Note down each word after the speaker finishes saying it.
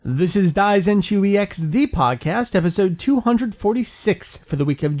This is Daizenshuu EX, the podcast, episode 246 for the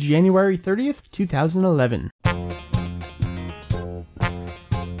week of January 30th, 2011.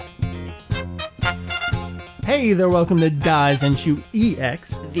 Hey there, welcome to Daizenshuu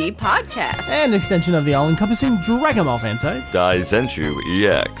EX, the podcast, an extension of the all-encompassing Dragon Ball fan site. Daizenshuu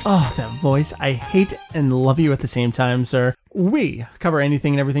EX. Oh, that voice. I hate and love you at the same time, sir. We cover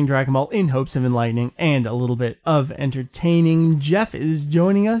anything and everything Dragon Ball in hopes of enlightening and a little bit of entertaining. Jeff is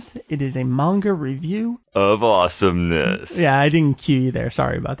joining us. It is a manga review Of awesomeness. Yeah, I didn't cue you there.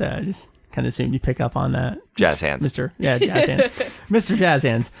 Sorry about that. I just kind of assumed you'd pick up on that. Jazz hands. Jazz hands. Mr. Jazz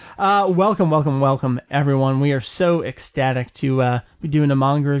hands. Welcome, everyone. We are so ecstatic to be doing a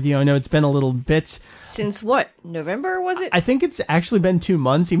manga review. I know it's been a little bit. Since what? November, was it? I think it's actually been 2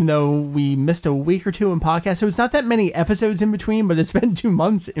 months, even though we missed a week or two in podcast. So it's not that many episodes in between, but it's been 2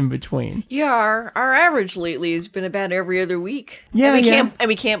 months in between. Yeah, our average lately has been about every other week. Yeah, and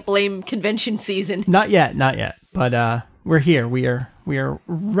we can't blame convention season. Not yet. But we're here. We are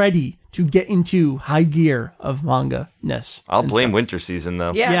ready to get into high gear of manga-ness. I'll blame winter season,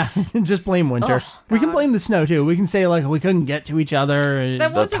 though. Yes. Yeah, just blame winter. Oh, we can blame the snow, too. We can say, like, we couldn't get to each other.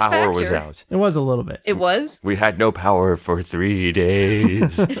 That was The a power factor. was out. It was a little bit. It was? We had no power for 3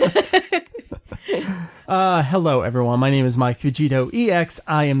 days. Hello, everyone. My name is Mike Vegito EX.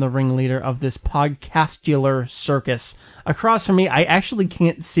 I am the ringleader of this podcastular circus. Across from me, I actually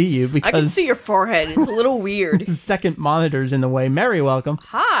can't see you because I can see your forehead. It's a little weird. the second monitor's in the way. Mary, welcome.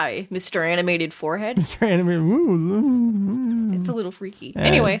 Hi, Mr. Animated Forehead. Mr. Animated. It's a little freaky.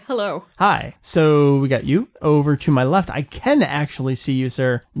 Anyway, hello. Hi. So we got you over to my left. I can actually see you,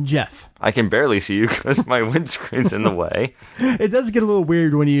 sir. Jeff. I can barely see you because my windscreen's in the way. It does get a little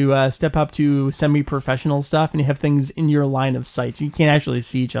weird when you step up to semi-professional stuff and you have things in your line of sight. You can't actually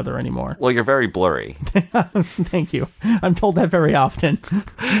see each other anymore. Well, you're very blurry. Thank you. I'm told that very often.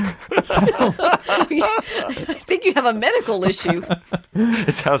 I think you have a medical issue.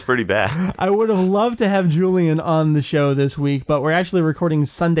 It sounds pretty bad. I would have loved to have Julian on the show this week, but we're actually recording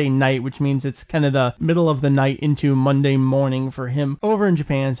Sunday night, which means it's kind of the middle of the night into Monday morning for him over in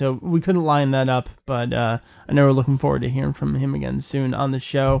Japan, so we couldn't line that up, but I know we're looking forward to hearing from him again soon on the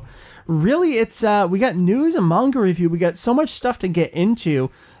show. Really, it's we got news and manga review. We got so much stuff to get into.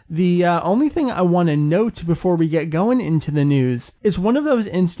 The only thing I want to note before we get going into the news is one of those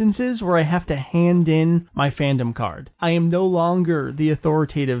instances where I have to hand in my fandom card. I am no longer the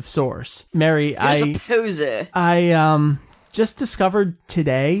authoritative source. Mary, You're just a poser. I just discovered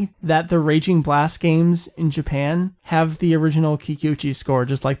today that the Raging Blast games in Japan have the original Kikuchi score,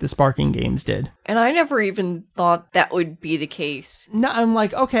 just like the Sparking games did. And I never even thought that would be the case. No, I'm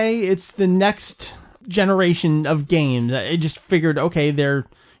like, okay, it's the next generation of games. I just figured, okay, they're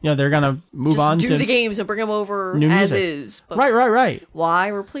gonna move Just on do to the games and bring them over new as music. is. But Right. why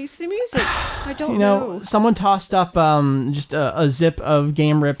replace the music? I don't know. Someone tossed up just a zip of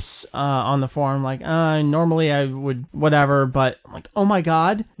game rips on the forum, like, normally I would whatever, but I'm like, oh my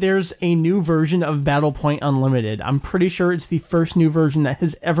god, there's a new version of Battle Point Unlimited. I'm pretty sure it's the first new version that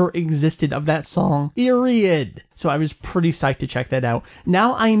has ever existed of that song, period. So I was pretty psyched to check that out.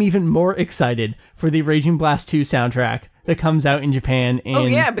 Now I am even more excited for the Raging Blast 2 soundtrack that comes out in Japan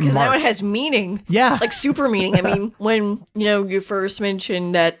in Because March. now it has meaning. Yeah. Like super meaning. I mean, when, you first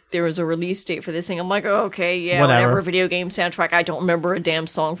mentioned that there was a release date for this thing, I'm like, oh, okay, yeah, whatever video game soundtrack, I don't remember a damn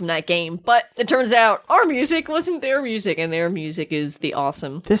song from that game. But it turns out our music wasn't their music, and their music is the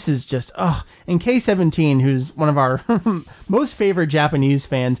awesome. This is just, and K17, who's one of our most favorite Japanese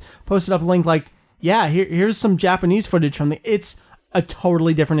fans, posted up a link like, yeah, here's some Japanese footage from it's a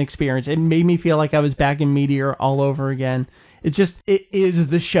totally different experience. It made me feel like I was back in Meteor all over again. It is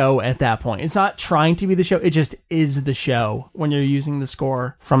the show at that point. It's not trying to be the show. It just is the show when you're using the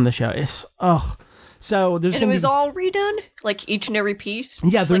score from the show. It's, So there's And it was all redone? Like each and every piece?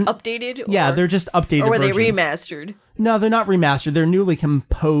 Yeah, just like updated? Yeah, they're just updated Or were versions. they remastered? No, they're not remastered. They're newly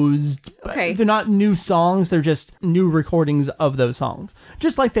composed. Okay. They're not new songs. They're just new recordings of those songs.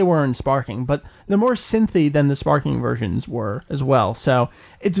 Just like they were in Sparking. But they're more synthy than the Sparking versions were as well. So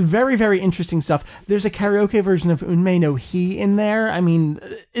it's very, very interesting stuff. There's a karaoke version of Unmei no Hi in there. I mean,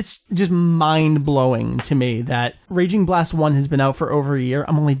 it's just mind-blowing to me that Raging Blast 1 has been out for over a year.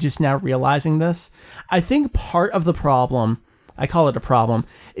 I'm only just now realizing this. I think part of the problem, I call it a problem,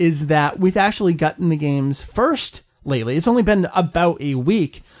 is that we've actually gotten the games first lately. It's only been about a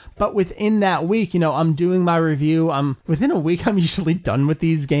week, but within that week, I'm doing my review. Within a week, I'm usually done with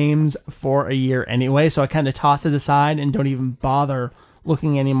these games for a year anyway, so I kind of toss it aside and don't even bother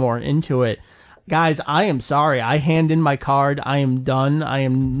looking any more into it. Guys, I am sorry. I hand in my card. I am done. I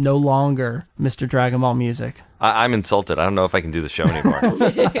am no longer Mr. Dragon Ball Music. I'm insulted. I don't know if I can do the show anymore.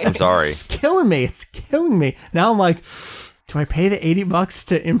 I'm sorry. It's killing me. It's killing me. Now I'm like, do I pay the $80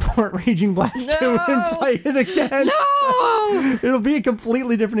 to import Raging Blast 2 and play it again? No! It'll be a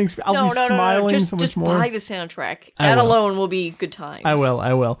completely different experience. I'll be smiling so much more. Just buy the soundtrack. That alone will be good times. I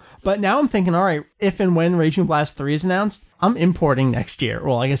will. But now I'm thinking, all right, if and when Raging Blast 3 is announced, I'm importing next year.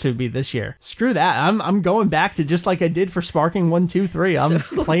 Well, I guess it would be this year. Screw that. I'm going back to just like I did for Sparking 1, 2, 3. I'm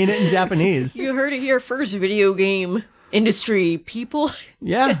playing it in Japanese. You heard it here first, video game industry people.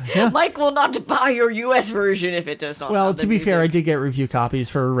 Yeah. Mike will not buy your US version if it does not. Well, to be fair, I did get review copies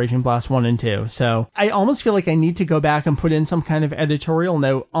for Raging Blast 1 and 2, so I almost feel like I need to go back and put in some kind of editorial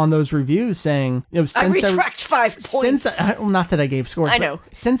note on those reviews saying, since I retract 5 points. Not that I gave scores. I know.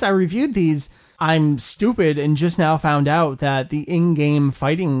 Since I reviewed these, I'm stupid and just now found out that the in-game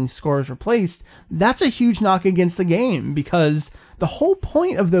fighting scores were placed. That's a huge knock against the game, because the whole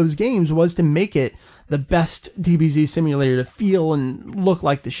point of those games was to make it the best DBZ simulator to feel and look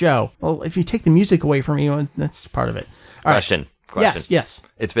like the show. Well, if you take the music away from you, that's part of it. All Question. right. Yes.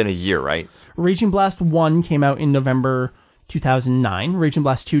 It's been a year, right? Raging Blast 1 came out in November 2009. Raging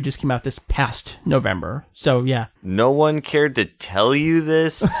Blast 2 just came out this past November. So, yeah. No one cared to tell you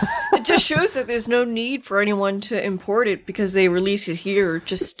this? It just shows that there's no need for anyone to import it because they release it here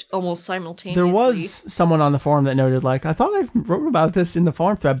just almost simultaneously. There was someone on the forum that noted, like, I thought I wrote about this in the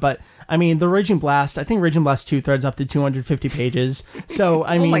forum thread, but, I mean, the Raging Blast, I think Raging Blast 2 thread's up to 250 pages. So,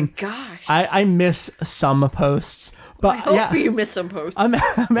 I mean, oh my gosh. I miss some posts. But, I hope you miss some posts.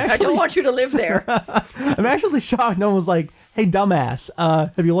 I don't want you to live there. I'm actually shocked. No one was like, hey, dumbass,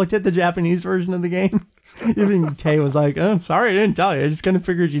 have you looked at the Japanese version of the game? Even Kay was like, oh, sorry, I didn't tell you. I just kind of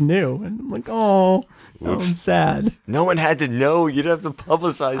figured you knew. And I'm like, oh, I'm sad. No one had to know. You'd have to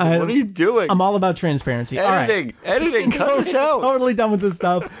publicize it. What are you doing? I'm all about transparency. Editing, cut this out. Totally done with this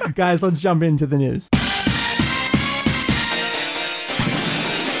stuff. Guys, let's jump into the news.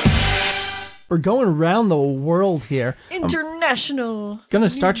 We're going around the world here. International. Gonna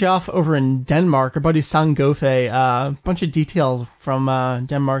start you off over in Denmark. Our buddy Sangofe, a bunch of details from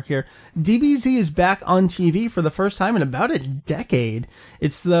Denmark here. DBZ is back on TV for the first time in about a decade.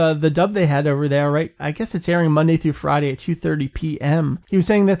 It's the dub they had over there, right? I guess it's airing Monday through Friday at 2:30 p.m. He was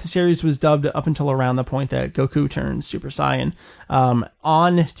saying that the series was dubbed up until around the point that Goku turns Super Saiyan.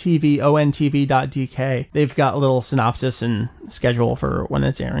 On TV, ontv.dk, they've got a little synopsis and schedule for when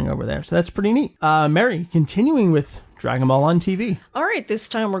it's airing over there. So that's pretty neat. Mary, continuing with Dragon Ball on TV. All right, this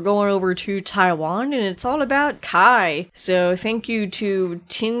time we're going over to Taiwan, and it's all about Kai. So thank you to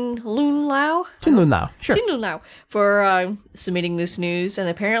Tin Lun Lao. Tin Lun Lao, sure. Tin Lun Lao for submitting this news, and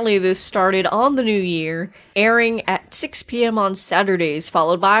apparently this started on the new year, airing at 6 p.m. on Saturdays,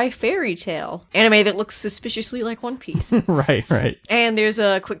 followed by Fairy Tail, anime that looks suspiciously like One Piece. Right. And there's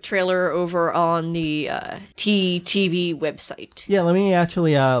a quick trailer over on the TTV website. Yeah, let me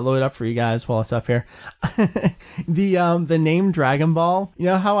actually load it up for you guys while it's up here. The name Dragon Ball, you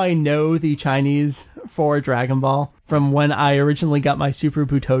know how I know the Chinese for Dragon Ball? From when I originally got my Super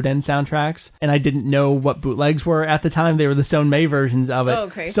Butoden soundtracks, and I didn't know what bootlegs were at the time. They were the Sonmei versions of it. Oh,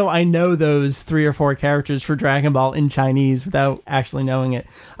 okay. So I know those 3 or 4 characters for Dragon Ball in Chinese without actually knowing it.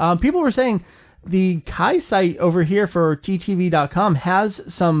 People were saying the Kai site over here for TTV.com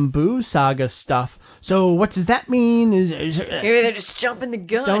has some Boo Saga stuff. So what does that mean? Maybe they're just jumping the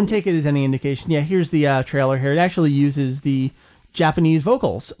gun. Don't take it as any indication. Yeah, here's the trailer here. It actually uses the Japanese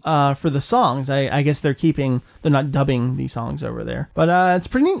vocals for the songs. I guess they're not dubbing the songs over there. But it's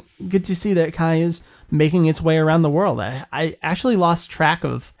pretty neat. Good to see that Kai is making its way around the world. I actually lost track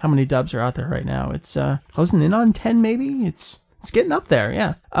of how many dubs are out there right now. It's closing in on 10 maybe. It's getting up there,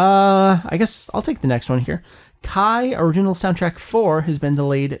 yeah. I guess I'll take the next one here. Kai Original Soundtrack 4 has been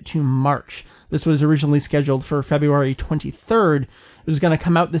delayed to March. This was originally scheduled for February 23rd. It was going to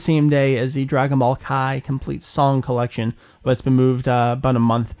come out the same day as the Dragon Ball Kai Complete Song Collection, but it's been moved about a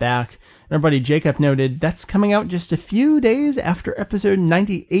month back. And our buddy Jacob noted that's coming out just a few days after episode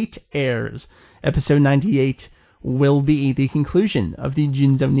 98 airs. Episode 98 will be the conclusion of the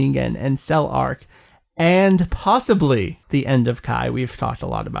Jinzo Ningen and Cell arc, and possibly the end of Kai. We've talked a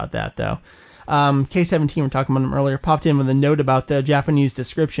lot about that, though. K17, we were talking about him earlier, popped in with a note about the Japanese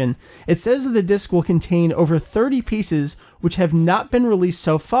description. It says the disc will contain over 30 pieces which have not been released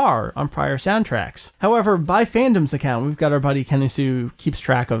so far on prior soundtracks. However, by Fandom's account, we've got our buddy Kenisu who keeps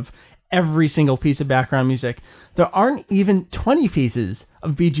track of every single piece of background music. There aren't even 20 pieces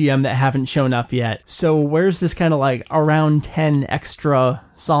of BGM that haven't shown up yet. So where's this kind of like around 10 extra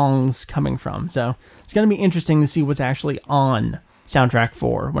songs coming from? So it's going to be interesting to see what's actually on soundtrack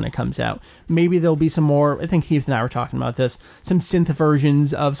for when it comes out. Maybe there'll be some more, I think Heath and I were talking about this, some synth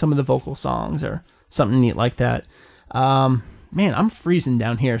versions of some of the vocal songs or something neat like that. Man, I'm freezing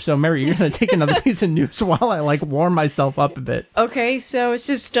down here. So, Mary, you're going to take another piece of news while I, warm myself up a bit. Okay, so it's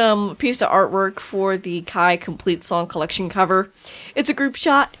just a piece of artwork for the Kai Complete Song Collection cover. It's a group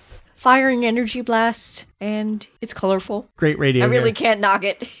shot, firing energy blasts, and it's colorful. Great radio. I really can't knock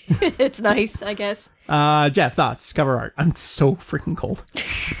it. It's nice, I guess. Jeff, thoughts? Cover art. I'm so freaking cold.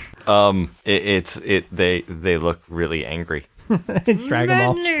 They look really angry. It's Dragon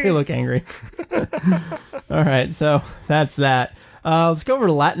Ball. They look angry. All right, so that's that. Let's go over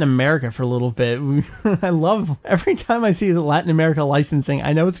to Latin America for a little bit. I love every time I see the Latin America licensing.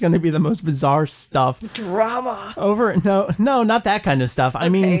 I know it's going to be the most bizarre stuff. Drama. No, not that kind of stuff. Okay. I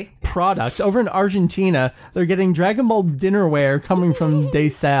mean products. Over in Argentina, they're getting Dragon Ball dinnerware coming from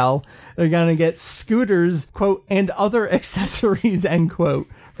Desal. They're going to get scooters, quote, and other accessories, end quote,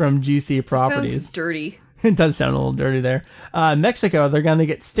 from GC Properties. Sounds dirty. It does sound a little dirty there. Mexico, they're going to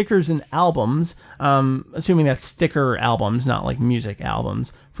get stickers and albums, assuming that's sticker albums, not like music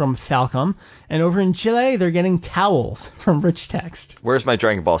albums, from Falcom. And over in Chile, they're getting towels from Rich Text. Where's my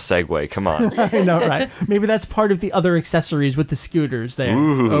Dragon Ball segue? Come on. I know, right? Maybe that's part of the other accessories with the scooters there.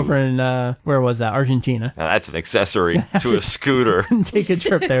 Ooh. Over in, where was that? Argentina. Now that's an accessory to a scooter. Take a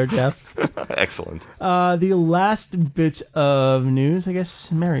trip there, Jeff. Excellent. The last bit of news, I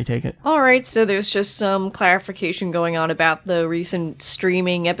guess, Mary, take it. All right, so there's just some clarification going on about the recent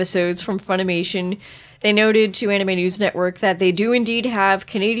streaming episodes from Funimation. They noted to Anime News Network that they do indeed have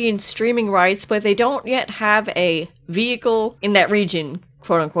Canadian streaming rights, but they don't yet have a vehicle in that region,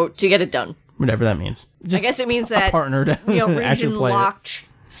 quote unquote, to get it done. Whatever that means. Just I guess it means that a partner to region locked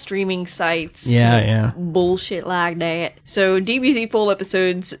streaming sites. Yeah. Bullshit like that. So DBZ full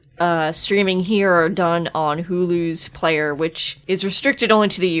episodes streaming here are done on Hulu's player, which is restricted only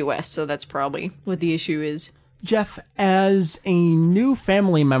to the US, so that's probably what the issue is. Jeff, as a new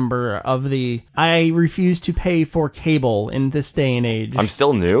family member of the I refuse to pay for cable in this day and age. I'm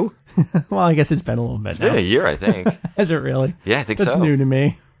still new? Well, I guess it's been a little bit now. It's been a year, I think. Has it really? Yeah, I think That's so. That's new to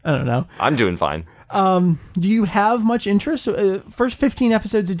me. I don't know. I'm doing fine. Do you have much interest? First 15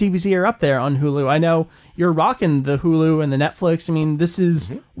 episodes of DBZ are up there on Hulu. I know you're rocking the Hulu and the Netflix. I mean, this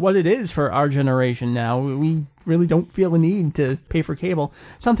is what it is for our generation now. We really don't feel a need to pay for cable.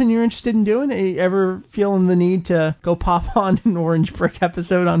 Something you're interested in doing? You ever feeling the need to go pop on an Orange Brick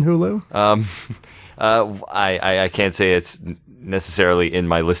episode on Hulu? I can't say it's necessarily in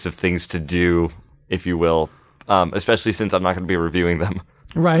my list of things to do, if you will, especially since I'm not going to be reviewing them.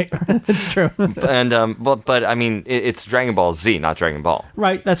 Right, that's true. And but I mean, it's Dragon Ball Z, not Dragon Ball.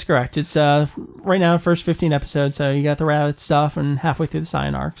 Right, that's correct. It's right now first 15 episodes, so you got the Rabbit stuff and halfway through the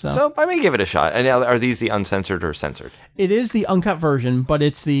Saiyan arc. So I may give it a shot. And are these the uncensored or censored? It is the uncut version, but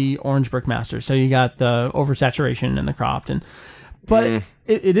it's the Orange Brick Master. So you got the oversaturation and the cropped, but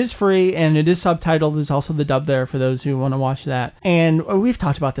it is free and it is subtitled. There's also the dub there for those who want to watch that. And we've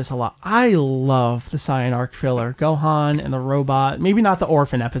talked about this a lot. I love the Saiyan arc filler, Gohan and the robot. Maybe not the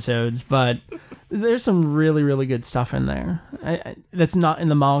orphan episodes, but there's some really, really good stuff in there that's not in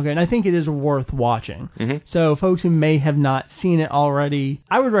the manga. And I think it is worth watching. Mm-hmm. So folks who may have not seen it already,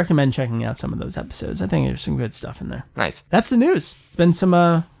 I would recommend checking out some of those episodes. I think there's some good stuff in there. Nice. That's the news. It's been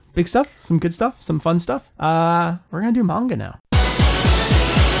some big stuff, some good stuff, some fun stuff. We're going to do manga now.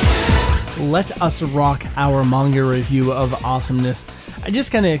 Let us rock our manga review of awesomeness. I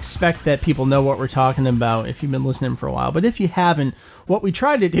just kind of expect that people know what we're talking about if you've been listening for a while. But if you haven't, what we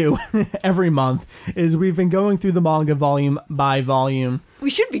try to do every month is we've been going through the manga volume by volume.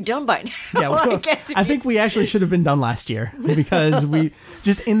 We should be done by now. Yeah, I think we actually should have been done last year because we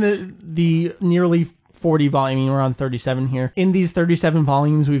just in the nearly 40 volume, we're on 37 here. In these 37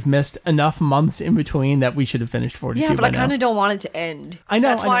 volumes, we've missed enough months in between that we should have finished 42 Yeah, but I kind of don't want it to end. I know.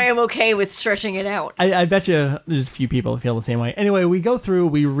 That's why I'm okay with stretching it out. I bet you there's a few people who feel the same way. Anyway, we go through,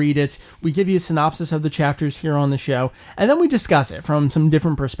 we read it, we give you a synopsis of the chapters here on the show, and then we discuss it from some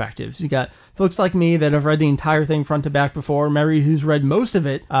different perspectives. You got folks like me that have read the entire thing front to back before, Mary who's read most of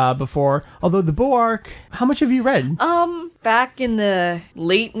it before, although the Boo arc, how much have you read? Back in the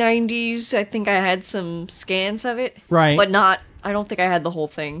late 90s, I think I had some scans of it. Right. But I don't think I had the whole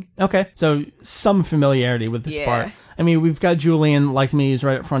thing. Okay, so some familiarity with this part. I mean, we've got Julian, like me, who's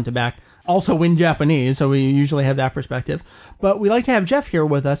read it front to back, also in Japanese, so we usually have that perspective. But we like to have Jeff here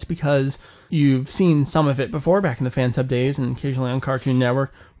with us because you've seen some of it before back in the fan sub days and occasionally on Cartoon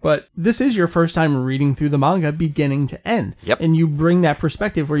Network. But this is your first time reading through the manga beginning to end. Yep. And you bring that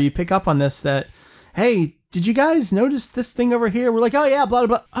perspective where you pick up on this that, hey, did you guys notice this thing over here? We're like, oh yeah, blah,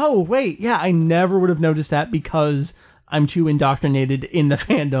 blah, blah. Oh, wait, yeah, I never would have noticed that because I'm too indoctrinated in the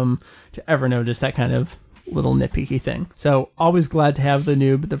fandom to ever notice that kind of little nitpicky thing. So always glad to have the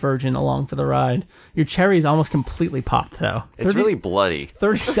noob, the virgin, along for the ride. Your cherry is almost completely popped, though. It's really bloody.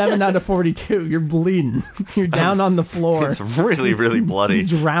 37 out of 42. You're bleeding. You're down on the floor. It's really, really bloody.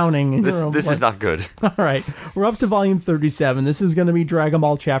 You're drowning in your own This blood. is not good. All right. We're up to volume 37. This is going to be Dragon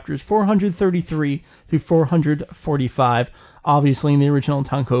Ball chapters 433 through 445. Obviously, in the original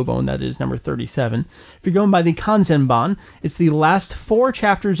tankobon, that is number 37. If you're going by the Kanzenban, it's the last 4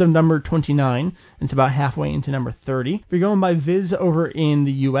 chapters of number 29, and it's about halfway into number 30. If you're going by Viz over in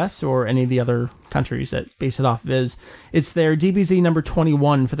the US or any of the other countries that base it off Viz, it's their DBZ number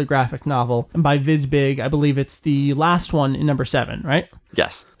 21 for the graphic novel, and by Viz Big, I believe it's the last one in number 7, right?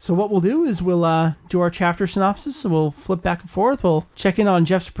 Yes. So what we'll do is we'll do our chapter synopsis, so we'll flip back and forth, we'll check in on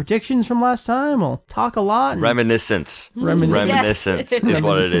Jeff's predictions from last time, we'll talk a lot. And Reminiscence Yes. is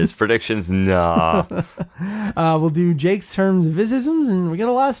what it is. Predictions, nah. We'll do Jake's terms of visisms, and we got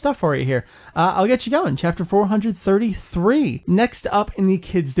a lot of stuff for you here. I'll get you going. Chapter 433. Next up in the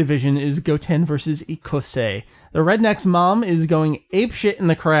kids division is Goten versus Ikose. The redneck's mom is going apeshit in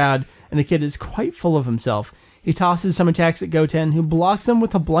the crowd, and the kid is quite full of himself. He tosses some attacks at Goten, who blocks him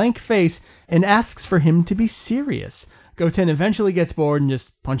with a blank face and asks for him to be serious. Goten eventually gets bored and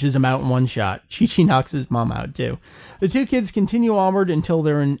just punches him out in one shot. Chi-Chi knocks his mom out, too. The two kids continue onward until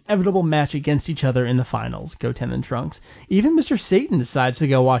their inevitable match against each other in the finals, Goten and Trunks. Even Mr. Satan decides to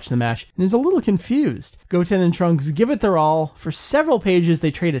go watch the match and is a little confused. Goten and Trunks give it their all. For several pages,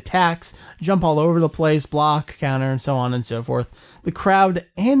 they trade attacks, jump all over the place, block, counter, and so on and so forth. The crowd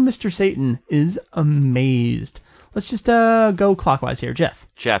and Mr. Satan is amazed. Let's just go clockwise here. Jeff.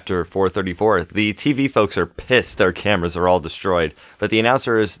 Chapter 434. The TV folks are pissed their cameras are all destroyed, but the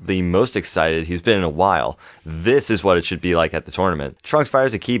announcer is the most excited he's been in a while. This is what it should be like at the tournament. Trunks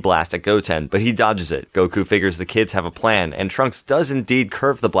fires a ki blast at Goten, but he dodges it. Goku figures the kids have a plan, and Trunks does indeed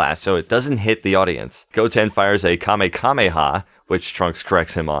curve the blast so it doesn't hit the audience. Goten fires a Kamehameha, which Trunks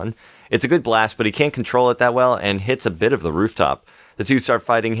corrects him on. It's a good blast, but he can't control it that well and hits a bit of the rooftop. The two start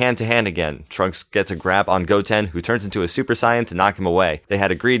fighting hand-to-hand again. Trunks gets a grab on Goten, who turns into a Super Saiyan to knock him away. They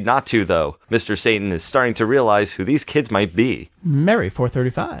had agreed not to, though. Mr. Satan is starting to realize who these kids might be. Mary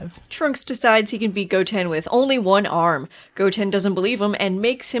 435. Trunks decides he can beat Goten with only one arm. Goten doesn't believe him and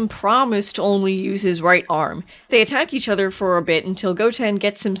makes him promise to only use his right arm. They attack each other for a bit until Goten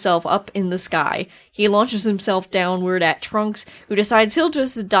gets himself up in the sky. He launches himself downward at Trunks, who decides he'll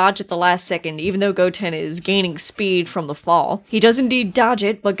just dodge at the last second, even though Goten is gaining speed from the fall. He does indeed dodge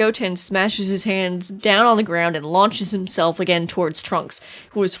it, but Goten smashes his hands down on the ground and launches himself again towards Trunks,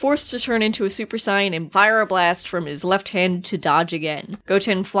 who is forced to turn into a Super Saiyan and fire a blast from his left hand to dodge again.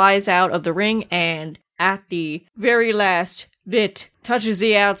 Goten flies out of the ring and, at the very last bit, touches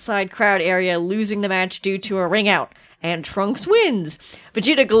the outside crowd area, losing the match due to a ring out. And Trunks wins!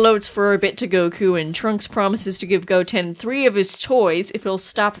 Vegeta gloats for a bit to Goku, and Trunks promises to give Goten 3 of his toys if he'll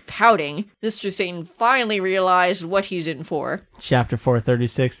stop pouting. Mr. Satan finally realized what he's in for. Chapter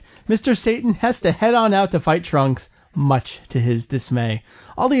 436. Mr. Satan has to head on out to fight Trunks, much to his dismay.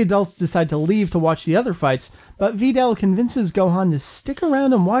 All the adults decide to leave to watch the other fights, but Videl convinces Gohan to stick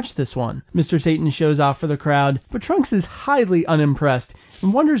around and watch this one. Mr. Satan shows off for the crowd, but Trunks is highly unimpressed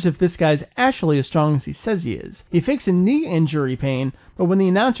and wonders if this guy's actually as strong as he says he is. He fakes a knee injury pain, but when the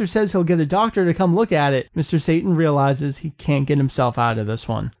announcer says he'll get a doctor to come look at it, Mr. Satan realizes he can't get himself out of this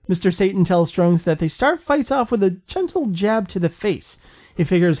one. Mr. Satan tells Trunks that they start fights off with a gentle jab to the face. He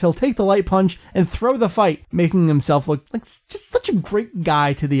figures he'll take the light punch and throw the fight, making himself look like just such a great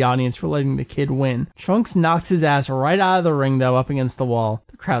guy to the audience for letting the kid win. Trunks knocks his ass right out of the ring, though, up against the wall.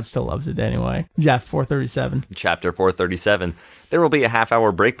 The crowd still loves it anyway. Jeff, 437. Chapter 437. There will be a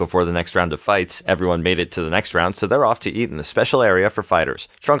half-hour break before the next round of fights. Everyone made it to the next round, so they're off to eat in the special area for fighters.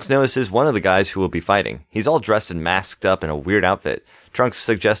 Trunks notices one of the guys who will be fighting. He's all dressed and masked up in a weird outfit. Trunks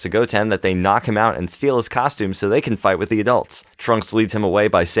suggests to Goten that they knock him out and steal his costume so they can fight with the adults. Trunks leads him away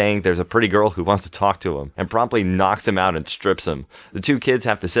by saying there's a pretty girl who wants to talk to him, and promptly knocks him out and strips him. The two kids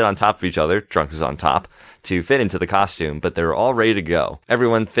have to sit on top of each other, Trunks is on top, to fit into the costume, but they're all ready to go.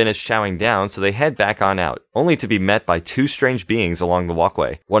 Everyone finished chowing down, so they head back on out, only to be met by 2 strange beings along the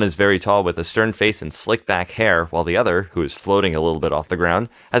walkway. One is very tall with a stern face and slick back hair, while the other, who is floating a little bit off the ground,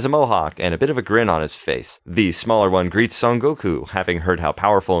 has a mohawk and a bit of a grin on his face. The smaller one greets Son Goku, having heard how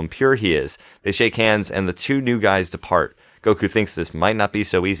powerful and pure he is. They shake hands, and the 2 new guys depart. Goku thinks this might not be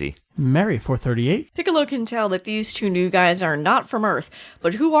so easy. Mary 438. Piccolo can tell that these two new guys are not from Earth,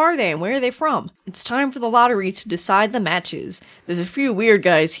 but who are they and where are they from? It's time for the lottery to decide the matches. There's a few weird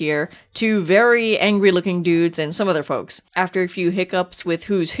guys here, two very angry-looking dudes, and some other folks. After a few hiccups with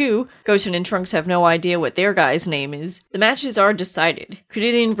who's who, Goten and Trunks have no idea what their guy's name is. The matches are decided.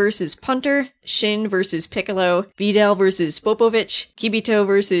 Krillin versus Punter, Shin versus Piccolo, Videl versus Popovich, Kibito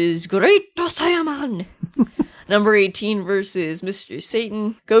versus Great Saiyaman. Number 18 versus Mr.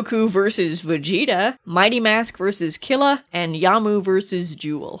 Satan, Goku versus Vegeta, Mighty Mask versus Killa, and Yamu versus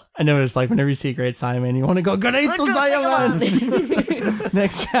Jewel. I know what it's like whenever you see Great Saiyaman, you want to go, Great Saiyaman!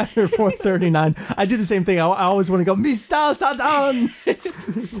 Next chapter, 439. I do the same thing. I always want to go, Mr. Satan!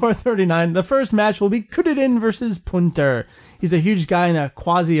 439. The first match will be Krillin versus Punter. He's a huge guy in a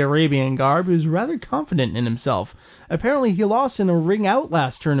quasi-Arabian garb who's rather confident in himself. Apparently, he lost in a Ring Out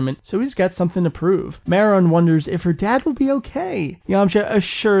last tournament, so he's got something to prove. Maron wonders if her dad will be okay. Yamcha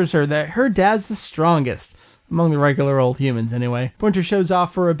assures her that her dad's the strongest. Among the regular old humans, anyway. Punter shows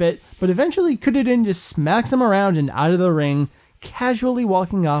off for a bit, but eventually Krillin just smacks him around and out of the ring, casually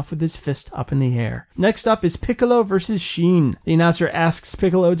walking off with his fist up in the air. Next up is Piccolo versus Sheen. The announcer asks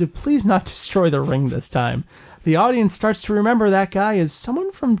Piccolo to please not destroy the ring this time. The audience starts to remember that guy as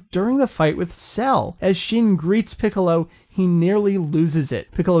someone from during the fight with Cell. As Sheen greets Piccolo, he nearly loses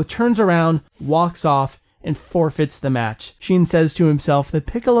it. Piccolo turns around, walks off, and forfeits the match. Sheen says to himself that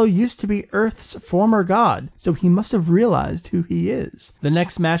Piccolo used to be Earth's former god, so he must have realized who he is. The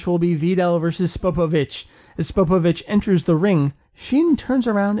next match will be Videl versus Popovich. As Popovich enters the ring, Shin turns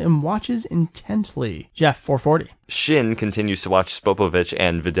around and watches intently. Jeff, 440. Shin continues to watch Spopovich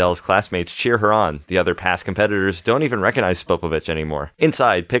and Videl's classmates cheer her on. The other past competitors don't even recognize Spopovich anymore.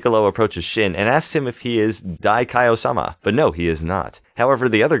 Inside, Piccolo approaches Shin and asks him if he is Dai Kaio-sama, but no, he is not. However,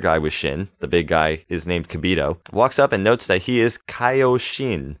 the other guy with Shin, the big guy is named Kibito, walks up and notes that he is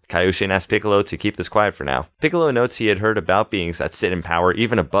Kaioshin. Kaioshin asks Piccolo to keep this quiet for now. Piccolo notes he had heard about beings that sit in power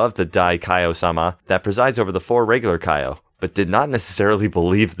even above the Dai Kaio-sama that presides over the 4 regular Kaio, but did not necessarily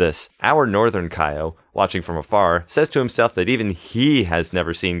believe this. Our northern Kaio, watching from afar, says to himself that even he has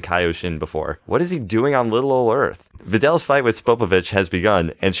never seen Kaioshin before. What is he doing on little ol' Earth? Videl's fight with Spopovich has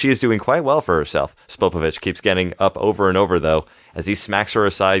begun, and she is doing quite well for herself. Spopovich keeps getting up over and over, though. As he smacks her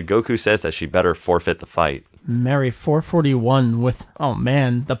aside, Goku says that she better forfeit the fight. Mary 441 with, oh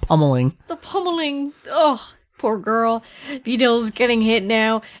man, the pummeling. The pummeling, oh, poor girl. Videl's getting hit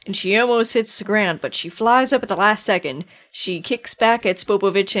now, and she almost hits the ground, but she flies up at the last second. She kicks back at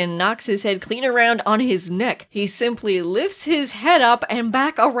Spopovich and knocks his head clean around on his neck. He simply lifts his head up and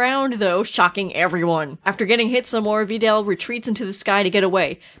back around, though, shocking everyone. After getting hit some more, Videl retreats into the sky to get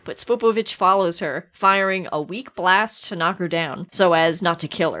away, but Spopovich follows her, firing a weak blast to knock her down, so as not to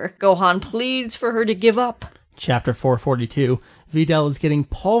kill her. Gohan pleads for her to give up. Chapter 442, Videl is getting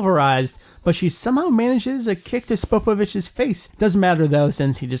pulverized, but she somehow manages a kick to Spopovich's face. Doesn't matter though,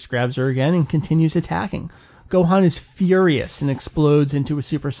 since he just grabs her again and continues attacking. Gohan is furious and explodes into a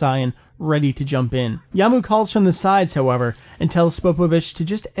Super Saiyan, ready to jump in. Yamu calls from the sides, however, and tells Spopovich to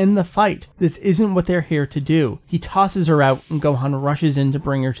just end the fight. This isn't what they're here to do. He tosses her out, and Gohan rushes in to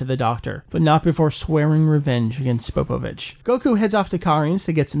bring her to the doctor, but not before swearing revenge against Spopovich. Goku heads off to Karin's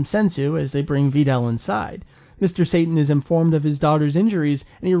to get some senzu as they bring Videl inside. Mr. Satan is informed of his daughter's injuries,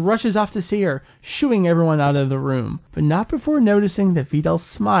 and he rushes off to see her, shooing everyone out of the room, but not before noticing that Videl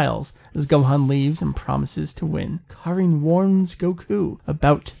smiles as Gohan leaves and promises to win. Karin warns Goku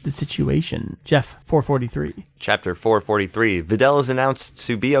about the situation. Jeff, 443. Chapter 443, Videl is announced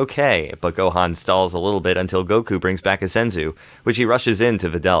to be okay, but Gohan stalls a little bit until Goku brings back a senzu, which he rushes in to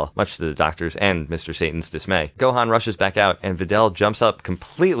Videl, much to the doctor's and Mr. Satan's dismay. Gohan rushes back out, and Videl jumps up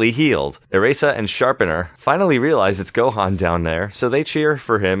completely healed. Erasa and Sharpener finally realize it's Gohan down there, so they cheer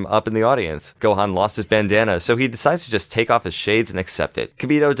for him up in the audience. Gohan lost his bandana, so he decides to just take off his shades and accept it.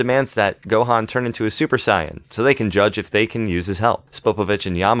 Kibito demands that Gohan turn into a Super Saiyan, so they can judge if they can use his help. Spopovich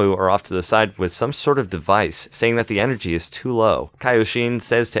and Yamu are off to the side with some sort of device, saying that the energy is too low. Kaioshin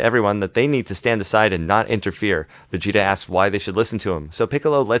says to everyone that they need to stand aside and not interfere. Vegeta asks why they should listen to him, so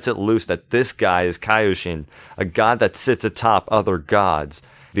Piccolo lets it loose that this guy is Kaioshin, a god that sits atop other gods.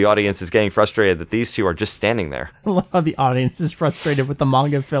 The audience is getting frustrated that these two are just standing there. I love how the audience is frustrated with the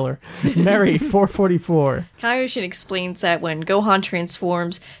manga filler. Mary, 444. Kaioshin explains that when Gohan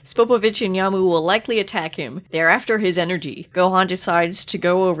transforms, Spopovich and Yamu will likely attack him. They're after his energy. Gohan decides to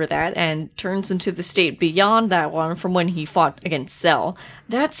go over that and turns into the state beyond that one from when he fought against Cell.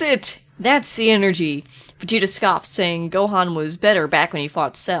 That's it! That's the energy. Vegeta scoffs, saying Gohan was better back when he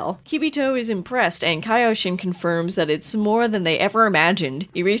fought Cell. Kibito is impressed, and Kaioshin confirms that it's more than they ever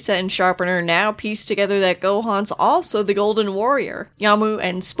imagined. Irisa and Sharpener now piece together that Gohan's also the Golden Warrior. Yamu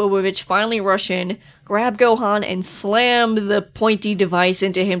and Spopovich finally rush in, grab Gohan, and slam the pointy device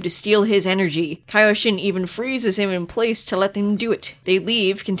into him to steal his energy. Kaioshin even freezes him in place to let them do it. They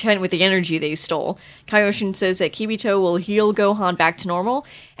leave, content with the energy they stole. Kaioshin says that Kibito will heal Gohan back to normal,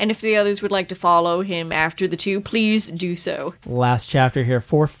 and if the others would like to follow him after the two, please do so. Last chapter here,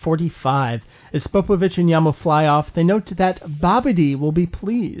 445. As Spopovich and Yamu fly off, they note that Babidi will be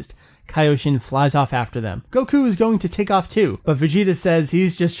pleased. Kaioshin flies off after them. Goku is going to take off too, but Vegeta says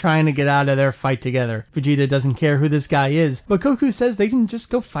he's just trying to get out of their fight together. Vegeta doesn't care who this guy is, but Goku says they can just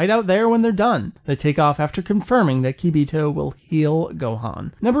go fight out there when they're done. They take off after confirming that Kibito will heal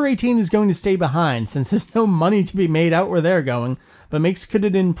Gohan. Number 18 is going to stay behind since there's no money to be made out where they're going, but makes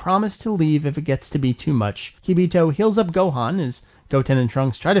Kudadin promise to leave if it gets to be too much. Kibito heals up Gohan as Goten and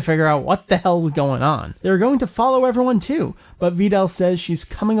Trunks try to figure out what the hell's going on. They're going to follow everyone too, but Videl says she's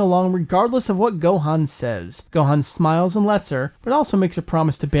coming along regardless of what Gohan says. Gohan smiles and lets her, but also makes a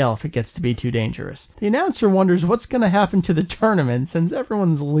promise to bail if it gets to be too dangerous. The announcer wonders what's going to happen to the tournament since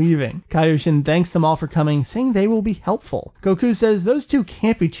everyone's leaving. Kaioshin thanks them all for coming, saying they will be helpful. Goku says those two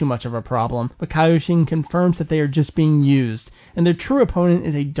can't be too much of a problem, but Kaioshin confirms that they are just being used, and their true opponent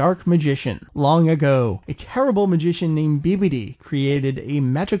is a dark magician. Long ago, a terrible magician named Bibidi created a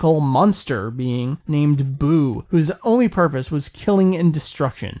magical monster being named Boo, whose only purpose was killing and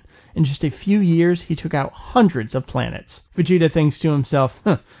destruction. In just a few years, he took out hundreds of planets. Vegeta thinks to himself,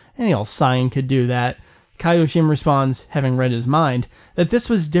 any old Saiyan could do that. Kaioshin responds, having read his mind, that this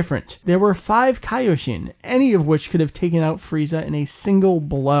was different. There were 5 Kaioshin, any of which could have taken out Frieza in a single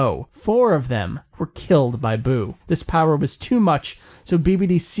blow. 4 of them were killed by Boo. This power was too much, so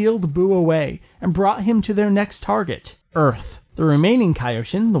Bibidi sealed Boo away and brought him to their next target, Earth. The remaining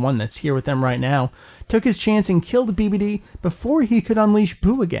Kaioshin, the one that's here with them right now, took his chance and killed Bibidi before he could unleash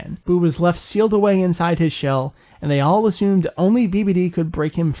Boo again. Boo was left sealed away inside his shell, and they all assumed only Bibidi could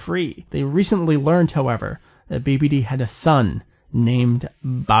break him free. They recently learned, however, that Bibidi had a son named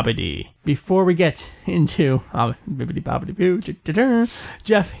Babidi. Before we get into Bibbidi Bobbidi Boo,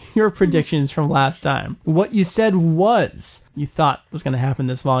 Jeff, your predictions from last time. What you said you thought was going to happen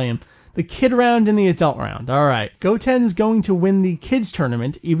this volume. The kid round and the adult round. All right. Goten's going to win the kids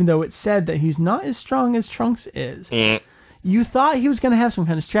tournament, even though it's said that he's not as strong as Trunks is. You thought he was going to have some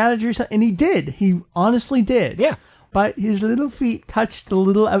kind of strategy or something, and he did. He honestly did. Yeah. But his little feet touched a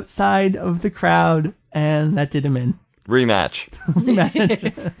little outside of the crowd, and that did him in. Rematch.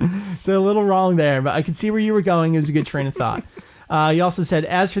 So a little wrong there, but I could see where you were going. It was a good train of thought. You also said,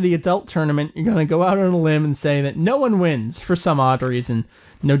 as for the adult tournament, you're going to go out on a limb and say that no one wins for some odd reason.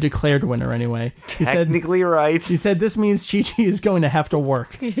 No declared winner, anyway. Technically right. You said this means Chi-Chi is going to have to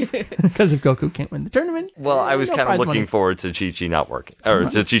work. Because if Goku can't win the tournament... Well, I was kind of looking forward to Chi-Chi not working. Or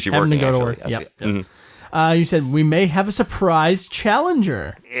to Chi-Chi working, to go actually. To work. Yes. Yep. Mm-hmm. You said, we may have a surprise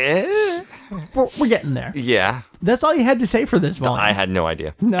challenger. We're getting there. Yeah. That's all you had to say for this volume. I had no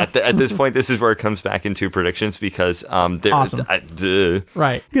idea. No. At this point, this is where it comes back into predictions because awesome.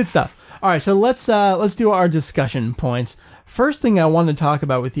 Right. Good stuff. All right, so let's do our discussion points. First thing I want to talk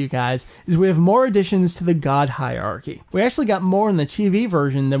about with you guys is we have more additions to the God hierarchy. We actually got more in the TV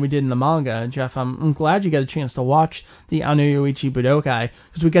version than we did in the manga. Jeff, I'm glad you got a chance to watch the Anoyoichi Budokai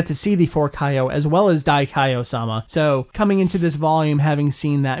because we got to see the 4 Kaio as well as Dai Kaio-sama. So coming into this volume, having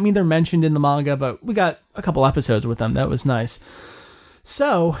seen that, I mean, they're mentioned in the manga, but we got a couple episodes with them. That was nice.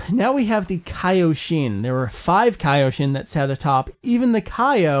 So, now we have the Kaioshin. There were 5 Kaioshin that sat atop even the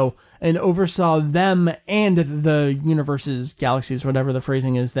Kaio and oversaw them and the universes, galaxies, whatever the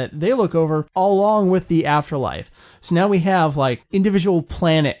phrasing is, that they look over along with the afterlife. So now we have, like, individual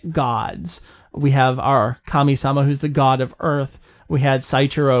planet gods. We have our Kami-sama, who's the god of Earth. We had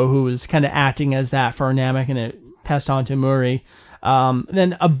Saichiro, who was kind of acting as that for Namek, and it passed on to Muri.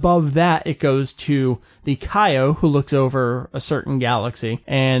 Then above that, it goes to the Kaio, who looks over a certain galaxy.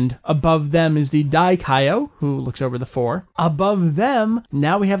 And above them is the Dai Kaio, who looks over the 4. Above them,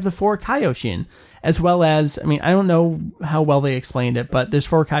 now we have the 4 Kaioshin. As well as, I mean, I don't know how well they explained it, but there's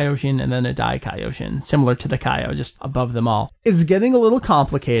 4 Kaioshin and then a Dai Kaioshin, similar to the Kaio, just above them all. It's getting a little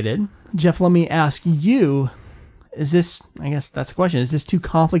complicated. Jeff, let me ask you, is this, I guess that's the question, is this too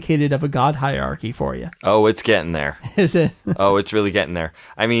complicated of a god hierarchy for you? Oh, it's getting there. Is it? Oh, it's really getting there.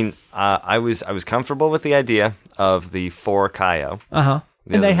 I mean, I was comfortable with the idea of the 4 Kaio. Uh-huh.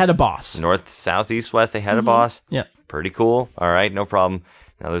 And they had a boss. North, south, east, west, they had a boss. Yep. Pretty cool. All right, no problem.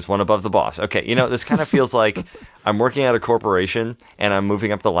 Now there's one above the boss. Okay, you know, this kind of feels like I'm working at a corporation and I'm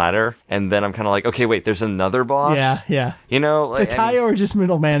moving up the ladder, and then I'm kind of like, okay, wait, there's another boss? Yeah. You know? Like, the Kaio are just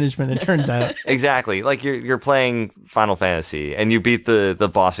middle management, it turns out. Exactly. Like, you're playing Final Fantasy, and you beat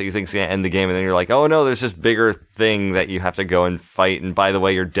the boss that you think's going to end the game, and then you're like, oh no, there's this bigger thing that you have to go and fight, and by the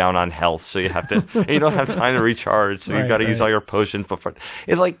way, you're down on health, so you have to, you don't have time to recharge, so you've got to use all your potions before.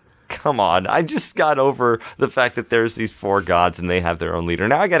 It's like, come on, I just got over the fact that there's these 4 gods and they have their own leader.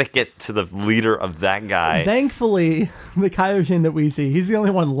 Now I got to get to the leader of that guy. Thankfully, the Kaioshin that we see, he's the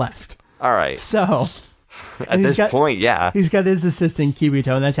only one left. All right. So, at this point, yeah. He's got his assistant,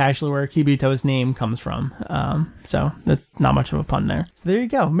 Kibito, and that's actually where Kibito's name comes from. So, that's not much of a pun there. So, there you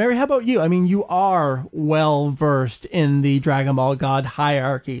go. Mary, how about you? I mean, you are well-versed in the Dragon Ball God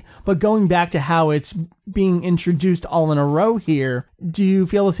hierarchy, but going back to how it's being introduced all in a row here, do you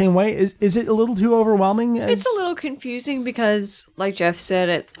feel the same way? Is it a little too overwhelming? It's a little confusing because, like Jeff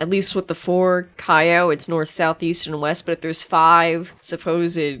said, at least with the 4 Kaio, it's north, south, east, and west, but if there's 5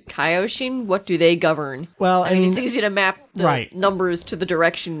 supposed Kaioshin, what do they govern? Well, I mean, it's easy to map the numbers to the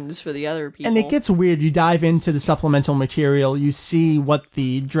directions for the other people. And it gets weird. You dive into the supplemental material, you see what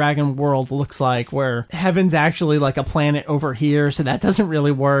the Dragon World looks like, where heaven's actually like a planet over here, so that doesn't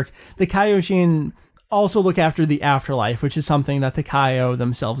really work. The Kaioshin also look after the afterlife, which is something that the Kaio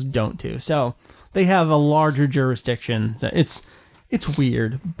themselves don't do. So they have a larger jurisdiction. It's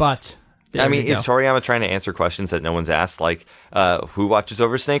weird, but I mean, is Toriyama trying to answer questions that no one's asked? Like, who watches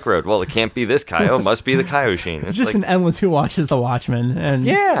over Snake Road? Well, it can't be this Kaio. It must be the Kaioshin. It's just like an endless who watches the Watchmen. And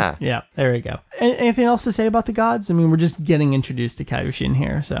yeah, there we go. Anything else to say about the gods? I mean, we're just getting introduced to Kaioshin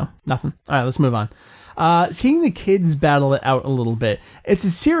here, so nothing. All right, let's move on. Seeing the kids battle it out a little bit. It's a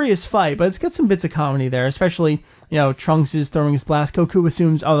serious fight, but it's got some bits of comedy there, especially, you know, Trunks is throwing his blast. Goku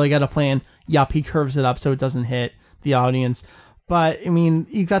assumes, oh, they got a plan. Yup, he curves it up so it doesn't hit the audience. But, I mean,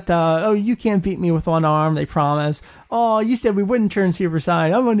 you got you can't beat me with one arm, they promise. Oh, you said we wouldn't turn Super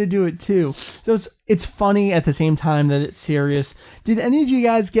Saiyan. I'm going to do it too. So it's funny at the same time that it's serious. Did any of you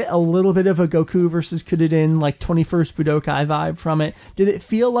guys get a little bit of a Goku versus Kuririn, like 21st Budokai vibe from it? Did it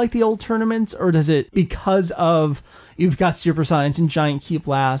feel like the old tournaments, or does it, because of you've got Super Saiyans and giant ki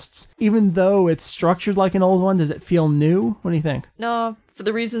blasts, even though it's structured like an old one, does it feel new? What do you think? No, for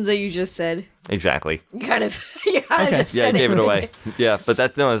the reasons that you just said. Exactly. You kind of just said I gave it away. Yeah, but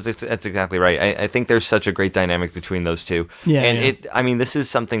that's exactly right. I think there's such a great dynamic between those two. Yeah, and I mean, this is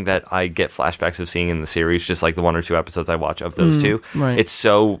something that I get flashbacks of seeing in the series, just like the 1 or 2 episodes I watch of those two. Right. It's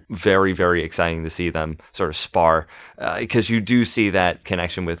so very, very exciting to see them sort of spar, because you do see that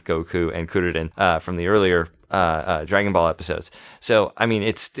connection with Goku and Kuririn from the earlier Dragon Ball episodes. So, I mean,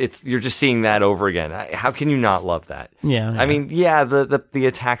 it's you're just seeing that over again. How can you not love that? Yeah. I mean, the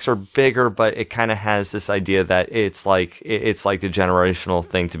attacks are bigger, but it kind of has this idea that it's like the generational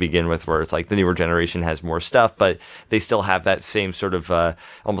thing to begin with, where it's like the newer generation has more stuff, but they still have that same sort of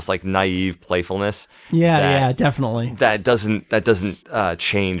almost like naive playfulness. Yeah, definitely. That doesn't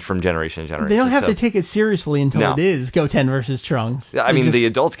change from generation to generation. They don't have to take it seriously until it is Goten versus Trunks. I mean, the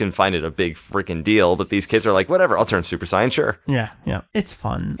adults can find it a big freaking deal, but these kids are like, whatever, I'll turn Super Saiyan, sure. Yeah. It's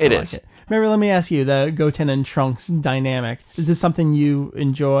fun. It is. Mary, let me ask you, the Goten and Trunks dynamic, is this something you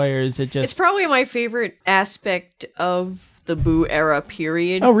enjoy, or is it just... It's probably my favorite aspect of the Buu era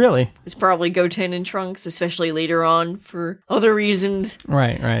period. Oh, really? It's probably Goten and Trunks, especially later on for other reasons.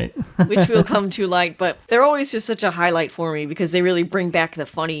 Right. Which we'll come to light, but they're always just such a highlight for me because they really bring back the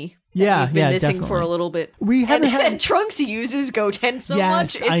funny. We've been missing definitely. for a little bit. We haven't and Trunks uses Goten so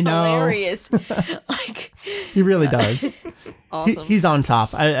much. It's hilarious. Like, he really does. It's awesome. He's on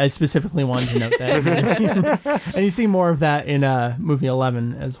top. I specifically wanted to note that. And you see more of that in movie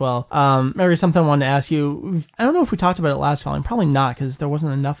 11 as well. Mary, something I wanted to ask you. I don't know if we talked about it last time. Probably not, because there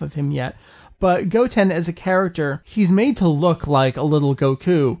wasn't enough of him yet. But Goten as a character, he's made to look like a little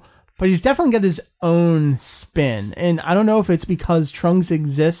Goku, but he's definitely got his own spin. And I don't know if it's because Trunks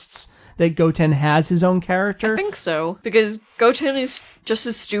exists that Goten has his own character. I think so, because Goten is just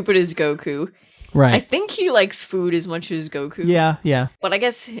as stupid as Goku. Right. I think he likes food as much as Goku. Yeah. But I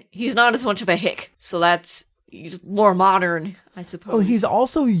guess he's not as much of a hick, so he's more modern, I suppose. Well, he's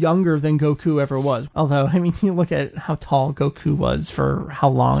also younger than Goku ever was. Although, I mean, you look at how tall Goku was for how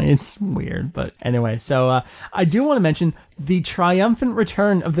long, it's weird. But anyway, so I do want to mention the triumphant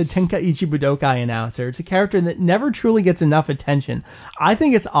return of the Tenkaichi Budokai announcer. It's a character that never truly gets enough attention. I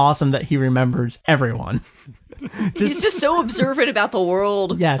think it's awesome that he remembers everyone. He's just so observant about the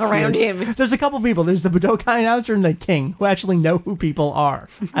world around him. There's a couple people. There's the Budokai announcer and the king who actually know who people are.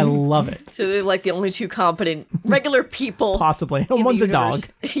 I love it. So they're like the only two competent regular people. Possibly. One's a dog.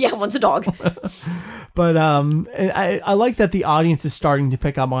 Yeah, one's a dog. But I like that the audience is starting to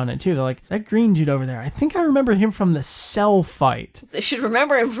pick up on it too. They're like, that green dude over there, I think I remember him from the Cell fight. They should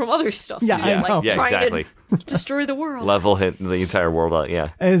remember him from other stuff. Yeah, I know. Yeah, exactly. Destroy the world. Level hit the entire world out,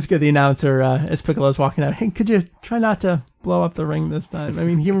 yeah. And it's good. The announcer, as Piccolo's walking out, hey, could you try not to blow up the ring this time? I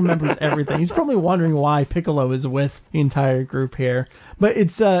mean, he remembers everything. He's probably wondering why Piccolo is with the entire group here. But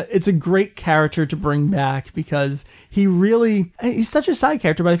it's a great character to bring back because he's such a side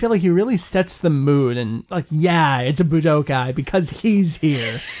character, but I feel like he really sets the mood and like, yeah, it's a Budokai because he's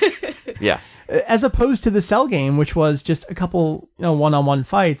here. Yeah. As opposed to the Cell game, which was just a couple, one-on-one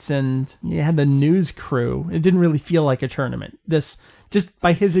fights, and you had the news crew. It didn't really feel like a tournament. This, just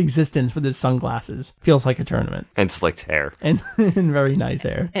by his existence with his sunglasses, feels like a tournament. And slicked hair. And very nice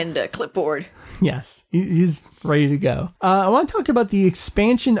hair. And a clipboard. Yes, he's ready to go. I want to talk about the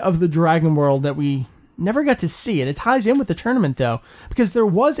expansion of the Dragon World that we never got to see. And it ties in with the tournament, though, because there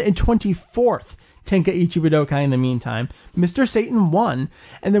was a 24th Tenkaichi Budokai in the meantime. Mr. Satan won,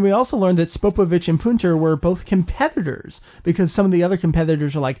 and then we also learned that Spopovich and Punter were both competitors, because some of the other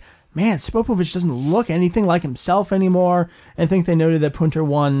competitors are like, man, Spopovich doesn't look anything like himself anymore. I think they noted that Punter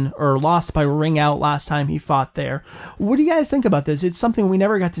won or lost by ring out last time he fought there. What do you guys think about this? It's something we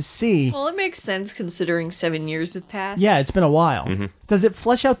never got to see. Well, it makes sense considering 7 years have passed. Yeah, it's been a while. Mm-hmm. Does it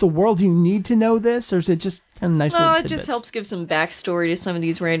flesh out the world you need to know this, or is it just kind of nice little tidbits? It just helps give some backstory to some of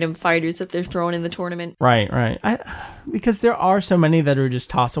these random fighters that they're throwing in the tournament. Right. Because there are so many that are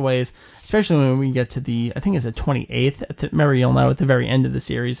just tossaways, especially when we get to the, I think it's the 28th, Mary, you'll know, at the very end of the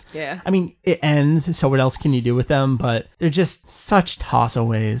series. Yeah. I mean, it ends, so what else can you do with them? But they're just such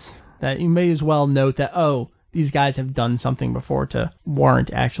tossaways that you may as well note that, these guys have done something before to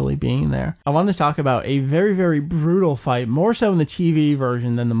warrant actually being there. I want to talk about a very, very brutal fight, more so in the TV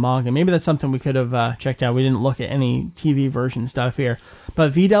version than the manga. Maybe that's something we could have checked out. We didn't look at any TV version stuff here.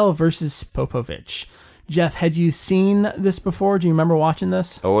 But Videl versus Popovich. Jeff, had you seen this before? Do you remember watching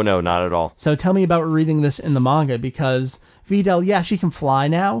this? Oh, no, not at all. So tell me about reading this in the manga, because Videl, yeah, she can fly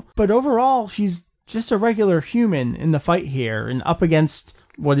now, but overall, she's just a regular human in the fight here and up against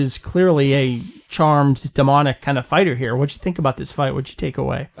what is clearly a charmed, demonic kind of fighter here. What'd you think about this fight? What'd you take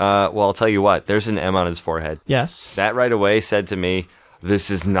away? Well, I'll tell you what. There's an M on his forehead. Yes. That right away said to me,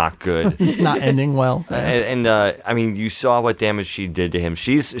 this is not good. It's not ending well. And I mean, you saw what damage she did to him.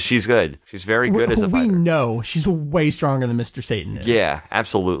 She's good. She's very good as a fighter. We know she's way stronger than Mr. Satan is. Yeah,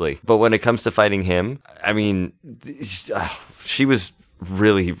 absolutely. But when it comes to fighting him, I mean, she was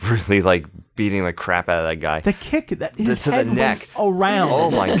really, really like beating the crap out of that guy. The kick that his to head the neck around. Oh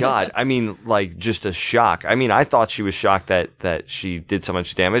my god! I mean, like just a shock. I mean, I thought she was shocked that she did so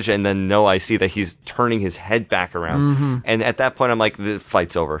much damage, and then no, I see that he's turning his head back around, and at that point, I'm like, the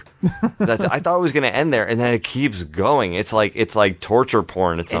fight's over. I thought it was going to end there, and then it keeps going. It's like torture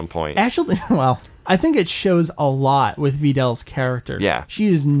porn at some point. Actually, well, I think it shows a lot with Videl's character. Yeah, she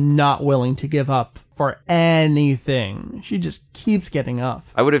is not willing to give up for anything. She just keeps getting up.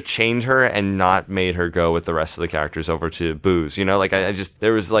 I would have chained her and not made her go with the rest of the characters over to Booze. You know, like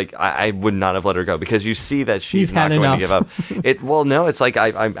I would not have let her go, because you see that she's not going to give up. It's like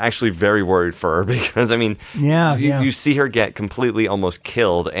I'm actually very worried for her, because I mean, you see her get completely almost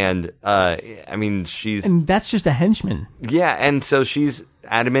killed, and I mean and that's just a henchman. Yeah, and so she's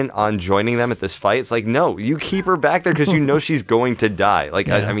adamant on joining them at this fight. It's like, no, you keep her back there because you know she's going to die. Like,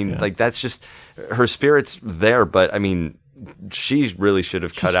 like that's just, her spirit's there, but I mean, she really should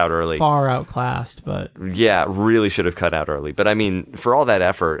have cut out early. Far outclassed, but yeah, really should have cut out early. But I mean, for all that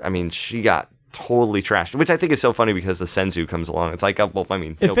effort, I mean, she got totally trashed, which I think is so funny because the Senzu comes along. It's like, well, I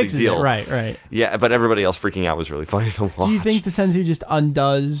mean, no big deal. Right. Yeah, but everybody else freaking out was really funny to watch. Do you think the Senzu just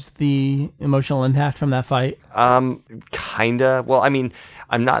undoes the emotional impact from that fight? Kinda. Well, I mean,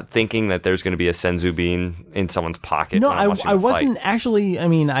 I'm not thinking that there's going to be a Senzu bean in someone's pocket. No, when I'm watching I wasn't actually. I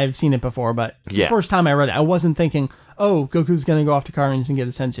mean, I've seen it before, but the first time I read it, I wasn't thinking, oh, Goku's going to go off to Karin's and get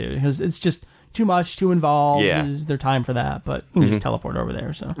a Senzu, because it's just too much, too involved. Yeah. Is there time for that? But you can just teleport over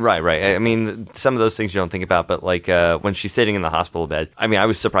there. So right. I mean, some of those things you don't think about, but like when she's sitting in the hospital bed, I mean, I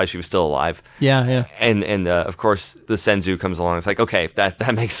was surprised she was still alive. Yeah. And of course the Senzu comes along. It's like, okay,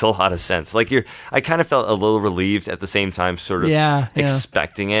 that makes a lot of sense. Like I kind of felt a little relieved at the same time, sort of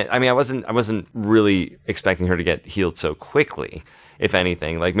expecting it. I mean, I wasn't really expecting her to get healed so quickly. if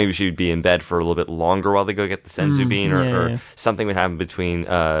anything. Like maybe she would be in bed for a little bit longer while they go get the Senzu bean, or something would happen between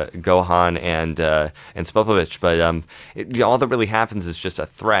Gohan and Spopovich. But all that really happens is just a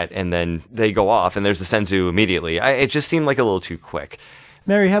threat, and then they go off, and there's the Senzu immediately. It just seemed like a little too quick.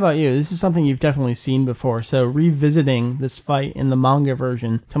 Mary, how about you? This is something you've definitely seen before, so revisiting this fight in the manga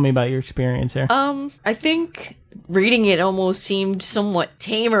version, tell me about your experience here. I think reading it almost seemed somewhat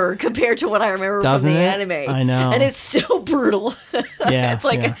tamer compared to what I remember from the anime. I know. And it's still brutal. Yeah. It's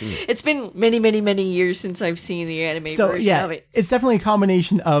like, it's been many, many, many years since I've seen the anime version of it. It's definitely a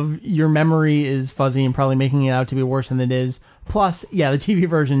combination of your memory is fuzzy and probably making it out to be worse than it is. Plus, the TV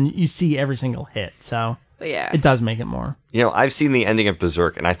version, you see every single hit, so... Yeah. It does make it more. I've seen the ending of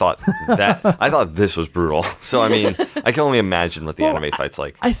Berserk, and I thought this was brutal. So, I mean, I can only imagine what the anime fight's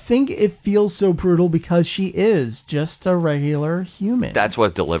like. I think it feels so brutal because she is just a regular human. That's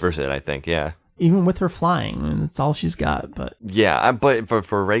what delivers it, I think, yeah. Even with her flying, and that's all she's got. But yeah, but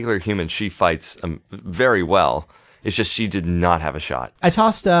for a regular human, she fights very well. It's just she did not have a shot. I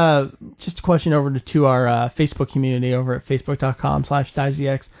tossed just a question over to our Facebook community over at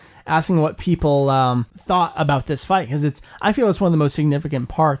facebook.com/DaisyX, asking what people thought about this fight, because I feel it's one of the most significant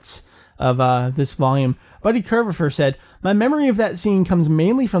parts of this volume. Buddy Curvifer said, "My memory of that scene comes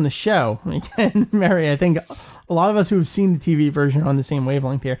mainly from the show." Again, Mary, I think a lot of us who have seen the TV version are on the same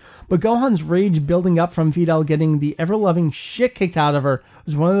wavelength here. But Gohan's rage building up from Videl getting the ever-loving shit kicked out of her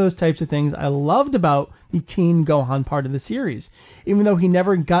was one of those types of things I loved about the teen Gohan part of the series. Even though he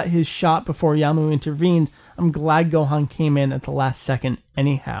never got his shot before Yamu intervened, I'm glad Gohan came in at the last second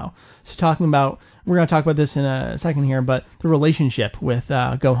anyhow. So we're going to talk about this in a second here, but the relationship with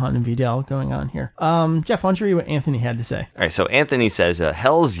Gohan and Videl going on here. Jeff, why don't you read what Anthony had to say? All right, so Anthony says,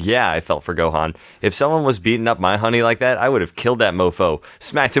 hells yeah, I felt for Gohan. If someone was beating up my honey like that, I would have killed that mofo,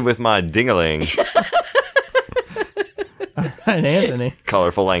 smacked him with my ding-a-ling. All right, Anthony.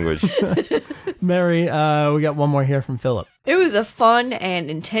 Colorful language. Mary, we got one more here from Philip. It was a fun and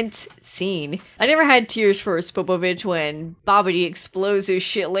intense scene. I never had tears for Spopovich when Babidi explodes his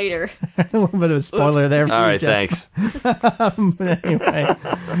shit later. A little bit of a spoiler there. All right, thanks. But anyway,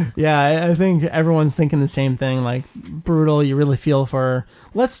 I think everyone's thinking the same thing. Like, brutal, you really feel for her.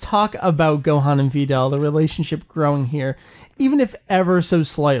 Let's talk about Gohan and Videl, the relationship growing here. Even if ever so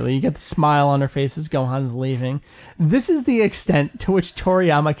slightly, you get the smile on her face as Gohan's leaving. This is the extent to which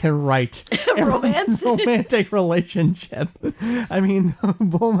Toriyama can write a romantic relationship. I mean,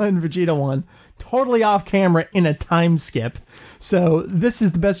 Bulma and Vegeta one, totally off camera in a time skip. So this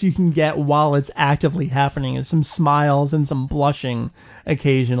is the best you can get while it's actively happening, is some smiles and some blushing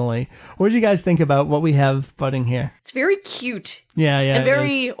occasionally. What did you guys think about what we have budding here? It's very cute. Yeah. And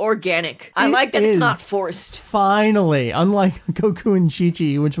very organic. I like that it's not forced. Finally, unlike Goku and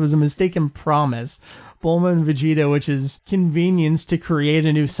Chi-Chi, which was a mistaken promise, Bulma and Vegeta, which is convenience to create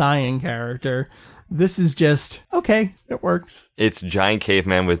a new Saiyan character. This is just, okay, it works. It's giant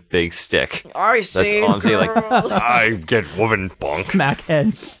caveman with big stick. I see. That's all I'm saying. Like, I get woman, bonk.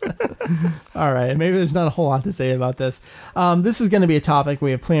 Smackhead. All right, maybe there's not a whole lot to say about this. This is going to be a topic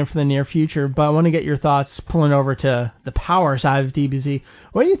we have planned for the near future, but I want to get your thoughts pulling over to the power side of DBZ.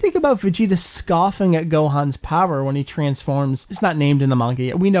 What do you think about Vegeta scoffing at Gohan's power when he transforms? It's not named in the manga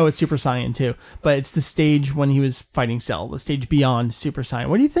yet. We know it's Super Saiyan 2, but it's the stage when he was fighting Cell, the stage beyond Super Saiyan.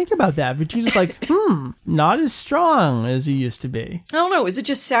 What do you think about that? Vegeta's like, not as strong as he used to be. I don't know. Is it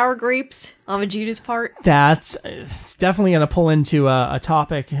just sour grapes on Vegeta's part? It's definitely going to pull into a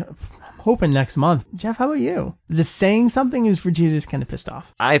topic I'm hoping next month. Jeff, how about you? Is this saying something, or is Vegeta just kind of pissed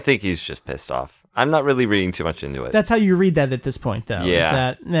off? I think he's just pissed off. I'm not really reading too much into it. That's how you read that at this point, though.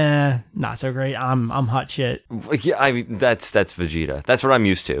 Yeah. Is that, not so great. I'm hot shit. Yeah, I mean, that's Vegeta. That's what I'm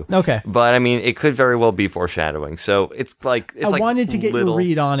used to. Okay. But, I mean, it could very well be foreshadowing. So, it's like... I wanted to get your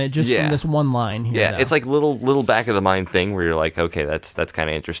read on it just from this one line here, yeah, though. it's like little back of the mind thing where you're like, okay, that's kind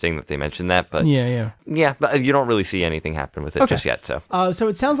of interesting that they mentioned that, but... Yeah, but you don't really see anything happen with it just yet, so... So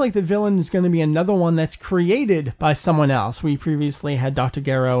it sounds like the villain is going to be another one that's created by someone else. We previously had Dr.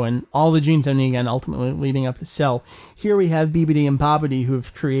 Gero and all the genes of Ningen ultimately leading up to Cell. Here we have BBD and Babidi who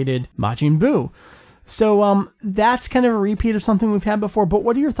have created Majin Buu. So that's kind of a repeat of something we've had before, but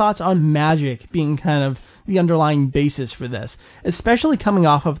what are your thoughts on magic being kind of the underlying basis for this? Especially coming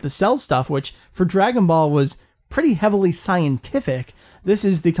off of the Cell stuff, which for Dragon Ball was pretty heavily scientific. This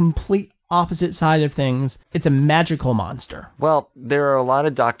is the complete opposite side of things. It's a magical monster. Well, there are a lot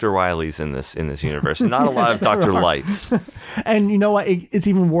of Dr. Wileys in this universe, and not a lot of Dr. Lights. And you know what? It's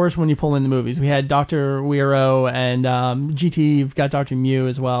even worse when you pull in the movies. We had Dr. Weiro and GT, you've got Dr. Mew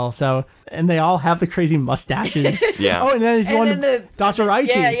as well. So, and they all have the crazy mustaches. Yeah. Oh, and then if you want Dr.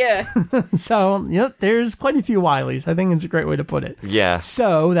 Raichi. Yeah. So, yep, there's quite a few Wileys. I think it's a great way to put it. Yeah.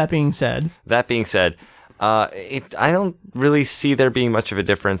 So, that being said, I don't really see there being much of a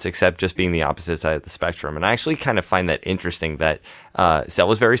difference except just being the opposite side of the spectrum. And I actually kind of find that interesting that Cell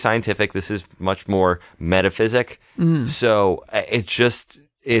was very scientific. This is much more metaphysic. So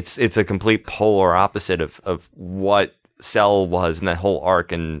it's a complete polar opposite of what Cell was in that whole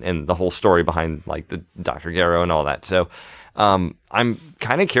arc and the whole story behind like the Dr. Gero and all that. So I'm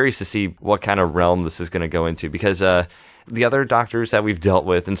kind of curious to see what kind of realm this is going to go into because the other doctors that we've dealt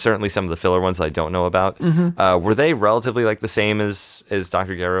with, and certainly some of the filler ones I don't know about, were they relatively like the same as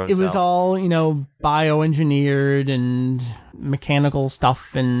Dr. Gero and it was Cell? all, bioengineered and mechanical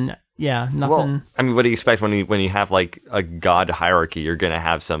stuff and nothing. Well, I mean, what do you expect when you have like a god hierarchy? You're going to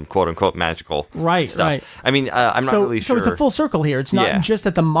have some quote unquote magical stuff. Right. I mean, I'm not really sure. So it's a full circle here. It's not just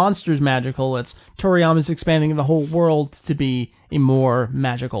that the monster's magical. It's Toriyama's expanding the whole world to be a more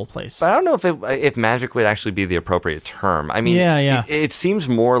magical place. But I don't know if magic would actually be the appropriate term. I mean, It seems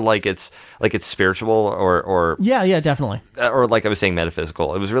more like it's spiritual or definitely. Or like I was saying,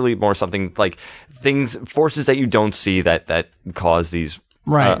 metaphysical. It was really more something like forces that you don't see that cause these.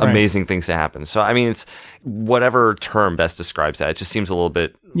 Amazing things to happen. So, I mean, it's whatever term best describes that. It just seems a little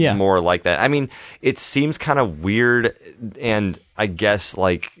bit more like that. I mean, it seems kind of weird, and I guess,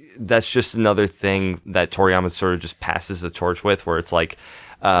 like, that's just another thing that Toriyama sort of just passes the torch with, where it's like,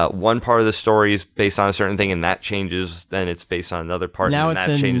 one part of the story is based on a certain thing, and that changes, then it's based on another part, now and it's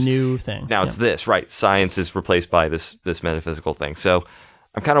that changes. New thing. Now it's this, right. Science is replaced by this metaphysical thing. So,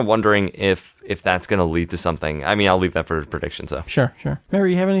 I'm kind of wondering if that's going to lead to something. I mean, I'll leave that for predictions, though. Sure.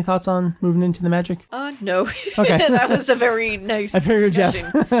 Mary, you have any thoughts on moving into the magic? No. Okay. That was a very nice discussion.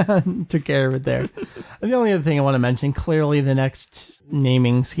 Jeff took care of it there. The only other thing I want to mention, clearly the next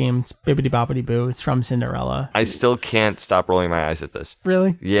naming scheme, it's Bibbidi Bobbidi Boo. It's from Cinderella. I still can't stop rolling my eyes at this.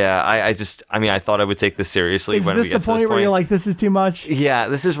 Really? Yeah, I thought I would take this seriously. Is when this we get the point where you're like, this is too much? Yeah,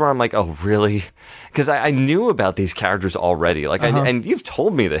 this is where I'm like, oh, really? Because I knew about these characters already. Like, and you've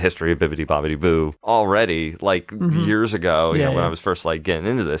told me the history of Bibbidi Bobbidi Boo already, like years ago, when I was first like getting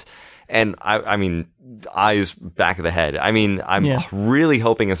into this. And I mean, eyes back of the head. I mean, I'm really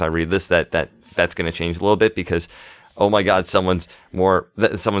hoping as I read this that's going to change a little bit because, oh my God, someone's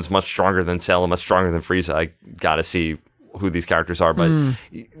much stronger than Cell and much stronger than Frieza. I got to see who these characters are, but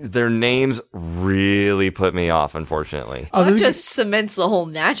their names really put me off, unfortunately. That just cements the whole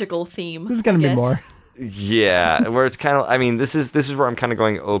magical theme. This is going to be more. Yeah, where it's kind of, I mean, this is where I'm kind of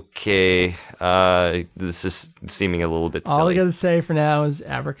going, okay, this is seeming a little bit silly. All I got to say for now is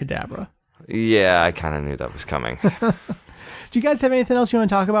abracadabra. Yeah, I kind of knew that was coming. Do you guys have anything else you want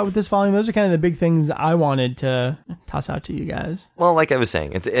to talk about with this volume? Those are kind of the big things I wanted to toss out to you guys. Well, like I was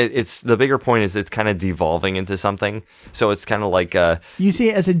saying, it's the bigger point is it's kind of devolving into something. So it's kind of like you see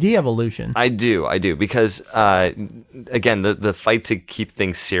it as a de-evolution. I do, because again, the fight to keep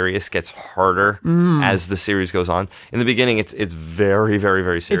things serious gets harder as the series goes on. In the beginning, it's very, very,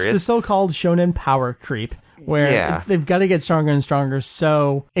 very serious. It's the so-called shonen power creep, where they've got to get stronger and stronger,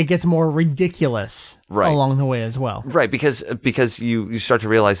 so it gets more ridiculous along the way as well. Right, because you start to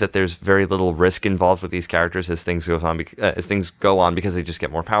realize that there's very little risk involved with these characters as things go on because they just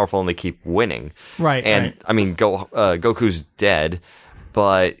get more powerful and they keep winning. Right, and I mean, Goku's dead,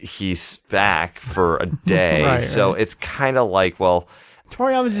 but he's back for a day, so it's kind of like, well,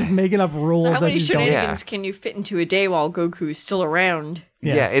 Toriyama's just making up rules. So how many shenanigans can you fit into a day while Goku's still around?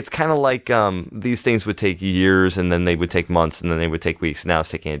 Yeah, it's kind of like these things would take years, and then they would take months, and then they would take weeks. Now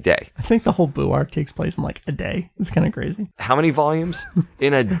it's taking a day. I think the whole Boo arc takes place in like a day. It's kind of crazy. How many volumes?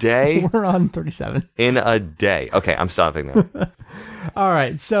 In a day? We're on 37. In a day. Okay, I'm stopping now. All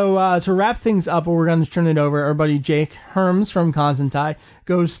right, so to wrap things up, we're going to turn it over. Our buddy Jake Herms from Consentai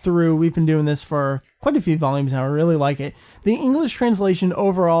goes through, we've been doing this for quite a few volumes now. I really like it. The English translation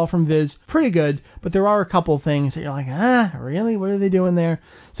overall from Viz, pretty good, but there are a couple things that you're like, really? What are they doing there?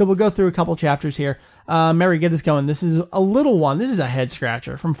 So we'll go through a couple chapters here. Mary, get us going. This is a little one. This is a head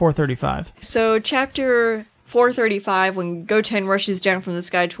scratcher from 435. So chapter 435, when Goten rushes down from the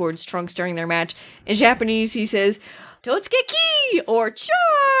sky towards Trunks during their match. In Japanese, he says, "Totsukeki!" or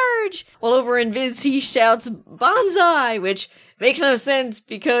 "Charge!" While over in Viz, he shouts "Banzai!" which makes no sense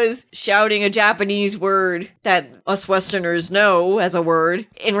because shouting a Japanese word that us Westerners know as a word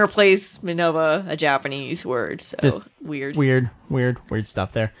in replacement of a Japanese word. So just weird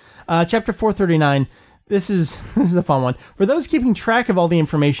stuff there. Chapter 439. This is a fun one. For those keeping track of all the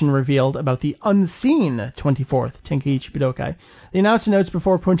information revealed about the unseen 24th Tenkaichi Budokai, the announcer notes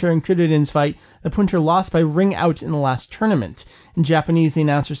before Punter and Kuririn's fight that Punter lost by ring out in the last tournament. In Japanese, the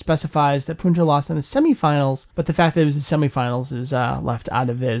announcer specifies that Punter lost in the semifinals, but the fact that it was the semifinals is left out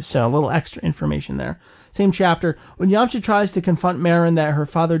of Viz, so a little extra information there. Same chapter. When Yamcha tries to confront Marin that her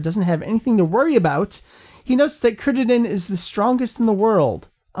father doesn't have anything to worry about, he notes that Kuririn is the strongest in the world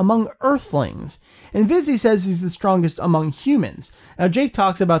among Earthlings. And Viz says he's the strongest among humans. Now, Jake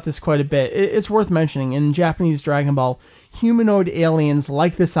talks about this quite a bit. It's worth mentioning. In Japanese Dragon Ball, humanoid aliens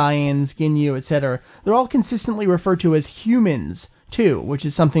like the Saiyans, Ginyu, etc., they're all consistently referred to as humans, too, which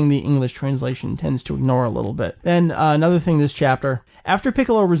is something the English translation tends to ignore a little bit. Then, another thing this chapter. After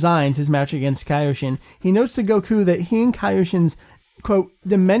Piccolo resigns his match against Kaioshin, he notes to Goku that he and Kaioshin's quote,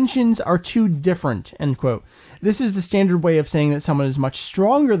 dimensions are too different, end quote. This is the standard way of saying that someone is much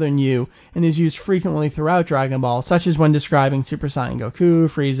stronger than you and is used frequently throughout Dragon Ball, such as when describing Super Saiyan Goku,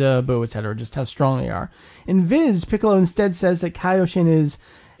 Frieza, Buu, etc., just how strong they are. In Viz, Piccolo instead says that Kaioshin is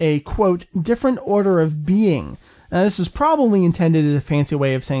a, quote, different order of being. Now, this is probably intended as a fancy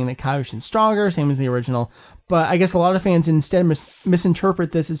way of saying that Kaioshin's stronger, same as the original, but I guess a lot of fans instead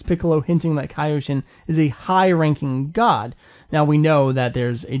misinterpret this as Piccolo hinting that Kaioshin is a high-ranking god. Now, we know that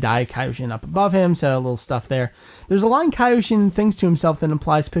there's a Dai Kaioshin up above him, so a little stuff there. There's a line Kaioshin thinks to himself that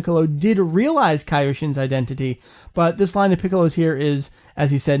implies Piccolo did realize Kaioshin's identity, but this line of Piccolo's here is,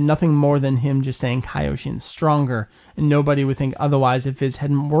 as he said, nothing more than him just saying Kaioshin's stronger, and nobody would think otherwise if Viz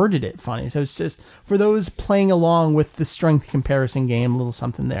hadn't worded it funny. So it's just, for those playing along with the strength comparison game, a little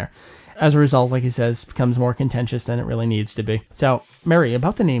something there. As a result, like he says, becomes more contentious than it really needs to be. So, Mary,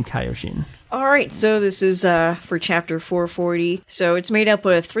 about the name Kaioshin. Alright, so this is for chapter 440. So it's made up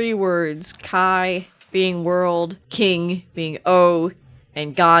of 3 words, Kai being world, King being O,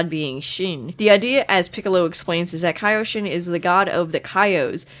 and God being Shin. The idea, as Piccolo explains, is that Kaioshin is the god of the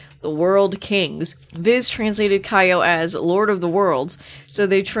Kaios, the world kings. Viz translated Kaio as Lord of the Worlds, so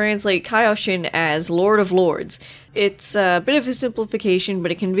they translate Kaioshin as Lord of Lords. It's a bit of a simplification,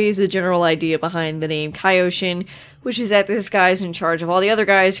 but it conveys the general idea behind the name Kaioshin, which is that this guy's in charge of all the other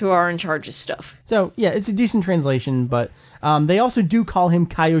guys who are in charge of stuff. So, yeah, it's a decent translation, but they also do call him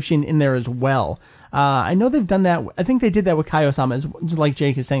Kaioshin in there as well. I know they've done that. I think they did that with Kaio-sama, just like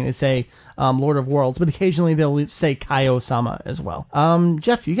Jake is saying. They say Lord of Worlds, but occasionally they'll say Kaio-sama as well.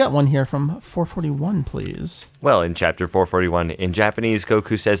 Jeff, you got one here from 441, please. Well, in chapter 441, in Japanese,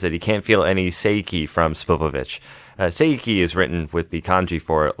 Goku says that he can't feel any seiki from Spopovich. Seiki is written with the kanji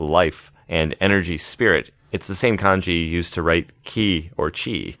for life and energy spirit. It's the same kanji used to write ki or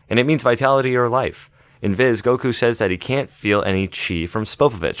chi, and it means vitality or life. In Viz, Goku says that he can't feel any chi from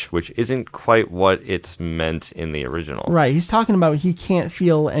Spopovich, which isn't quite what it's meant in the original. Right, he's talking about he can't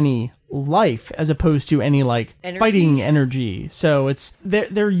feel any life as opposed to any fighting energy. So it's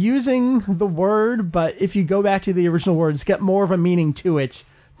they're using the word, but if you go back to the original word, it's got more of a meaning to it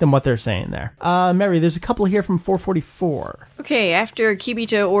than what they're saying there. Mary, there's a couple here from 444. Okay, after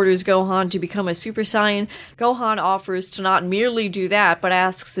Kibito orders Gohan to become a Super Saiyan, Gohan offers to not merely do that, but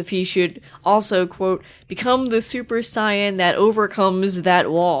asks if he should also, quote, become the Super Saiyan that overcomes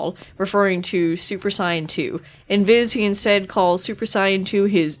that wall, referring to Super Saiyan 2. In Viz, he instead calls Super Saiyan 2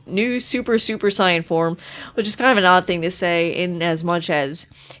 his new Super Saiyan form, which is kind of an odd thing to say in as much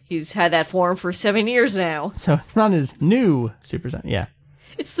as he's had that form for 7 years now. So it's not his new Super Saiyan, yeah.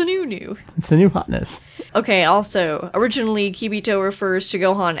 It's the new. It's the new hotness. Okay, also, originally Kibito refers to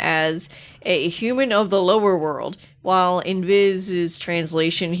Gohan as a human of the lower world, while in Viz's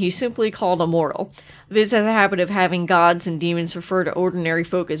translation, he's simply called a mortal. Viz has a habit of having gods and demons refer to ordinary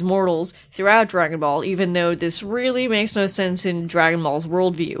folk as mortals throughout Dragon Ball, even though this really makes no sense in Dragon Ball's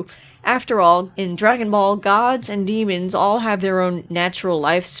worldview. After all, in Dragon Ball, gods and demons all have their own natural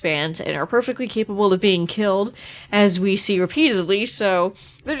lifespans and are perfectly capable of being killed, as we see repeatedly, so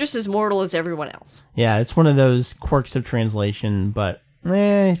they're just as mortal as everyone else. Yeah, it's one of those quirks of translation, but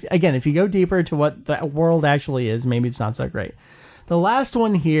again, if you go deeper to what the world actually is, maybe it's not so great. The last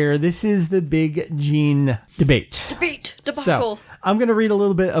one here, this is the big Gene debate. Debacle. So, I'm going to read a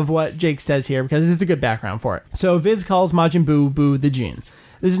little bit of what Jake says here because it's a good background for it. So, Viz calls Majin Buu the Gene.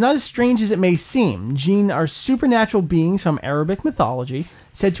 This is not as strange as it may seem. Jinn are supernatural beings from Arabic mythology,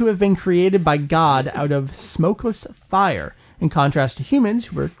 said to have been created by God out of smokeless fire, in contrast to humans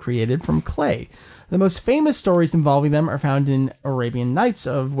who were created from clay. The most famous stories involving them are found in Arabian Nights,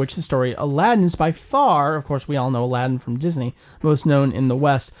 of which the story Aladdin is by far, of course we all know Aladdin from Disney, most known in the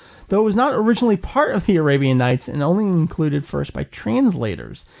West, though it was not originally part of the Arabian Nights and only included first by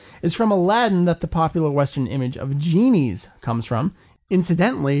translators. It's from Aladdin that the popular Western image of genies comes from.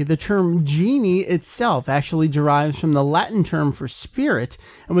 Incidentally, the term genie itself actually derives from the Latin term for spirit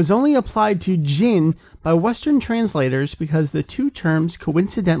and was only applied to jinn by Western translators because the two terms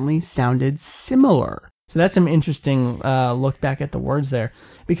coincidentally sounded similar. So that's some interesting look back at the words there.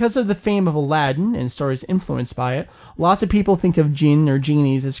 Because of the fame of Aladdin and stories influenced by it, lots of people think of jinn or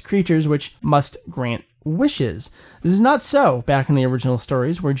genies as creatures which must grant wishes. This is not so back in the original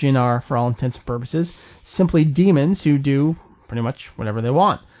stories, where jinn are, for all intents and purposes, simply demons who do pretty much whatever they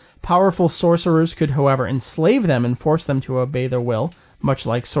want. Powerful sorcerers could, however, enslave them and force them to obey their will, much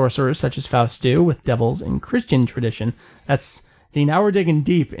like sorcerers such as Faust do with devils in Christian tradition. Now we're digging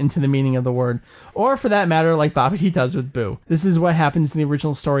deep into the meaning of the word. Or, for that matter, like Babidi does with Boo. This is what happens in the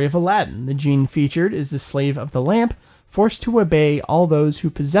original story of Aladdin. The jinn featured is the slave of the lamp, forced to obey all those who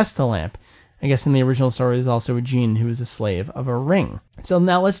possess the lamp. I guess in the original story, there's also a jinn who is a slave of a ring. So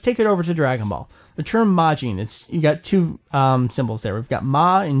now let's take it over to Dragon Ball. The term Majin, you got two symbols there. We've got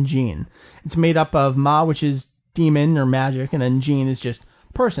Ma and Jin. It's made up of Ma, which is demon or magic, and then Jin is just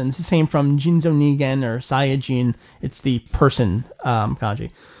person. It's the same from Jinzo Nigen or Saiyajin. It's the person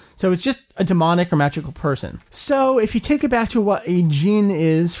kanji. So it's just a demonic or magical person. So if you take it back to what a jinn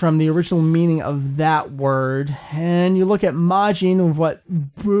is from the original meaning of that word, and you look at Majin of what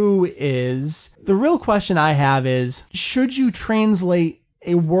Boo is, the real question I have is, should you translate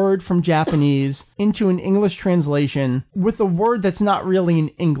a word from Japanese into an English translation with a word that's not really an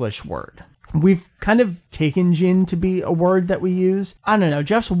English word? We've kind of taken jinn to be a word that we use. I don't know,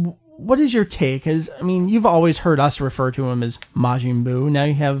 Jeff's... What is your take? You've always heard us refer to him as Majin Buu. Now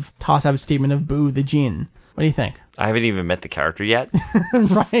you have toss-out statement of Boo the Jinn. What do you think? I haven't even met the character yet.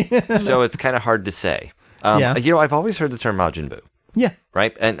 Right. So it's kind of hard to say. Yeah. I've always heard the term Majin Buu. Yeah.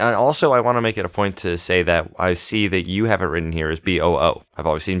 Right? And also, I want to make it a point to say that I see that you have it written here as B-O-O. I've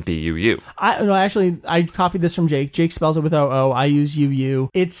always seen B-U-U. I copied this from Jake. Jake spells it with O-O. I use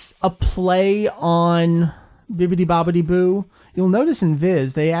U-U. It's a play on Bibbidi Bobbidi Boo. You'll notice in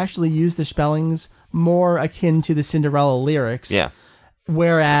Viz, they actually use the spellings more akin to the Cinderella lyrics. Yeah.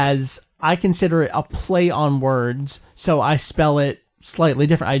 Whereas I consider it a play on words, so I spell it slightly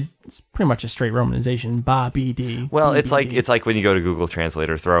different. It's pretty much a straight romanization. Ba-B-D. Well, it's like when you go to Google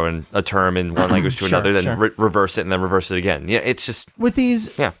Translator, throw in a term in one language to another, then reverse it and then reverse it again. Yeah, it's just... With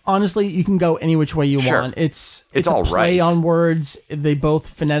these, honestly, you can go any which way you want. It's all a play right. on words. They both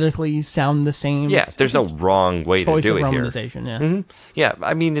phonetically sound the same. Yeah, there's no wrong way to do it here. Romanization, yeah. Mm-hmm. Yeah,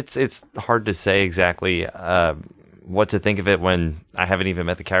 I mean, it's hard to say exactly what to think of it when I haven't even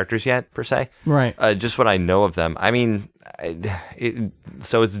met the characters yet, per se. Right. Just what I know of them. I mean,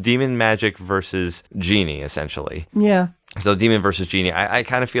 so it's demon magic versus genie, essentially. Yeah. So demon versus genie. I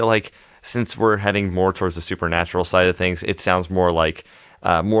kind of feel like since we're heading more towards the supernatural side of things, it sounds more like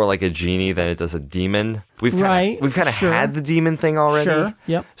a genie than it does a demon. We've kind of had the demon thing already. Sure.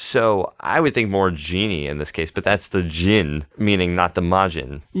 Yep. So I would think more genie in this case, but that's the jinn, meaning not the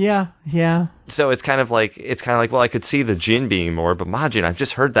Majin. Yeah. Yeah. So it's kind of like, well, I could see the jinn being more, but Majin, I've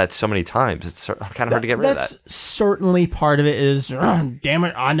just heard that so many times. It's kind of hard to get rid of that. That's certainly part of it is, damn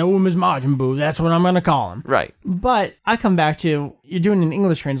it, I know him as Majin Buu. That's what I'm going to call him. Right. But I come back to, you're doing an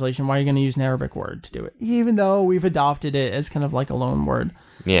English translation, why are you going to use an Arabic word to do it? Even though we've adopted it as kind of like a loan word.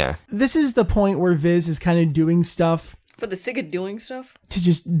 Yeah. This is the point where Viz is kind of doing stuff. For the sake of doing stuff? To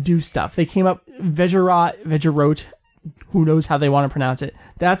just do stuff. They came up, Vegerot, who knows how they want to pronounce it.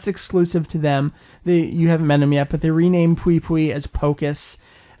 That's exclusive to them. You haven't met them yet, but they renamed Pui Pui as Pocus.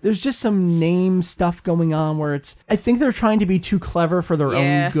 There's just some name stuff going on where I think they're trying to be too clever for their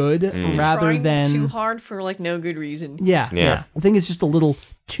own good rather than too hard for like no good reason. Yeah. I think it's just a little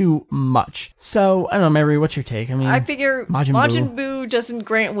too much. So, I don't know, Mary, what's your take? I figure Majin Buu doesn't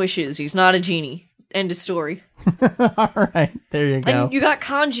grant wishes. He's not a genie. End of story. All right, there you go. And you got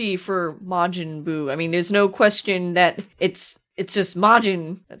kanji for Majin Buu. There's no question that it's just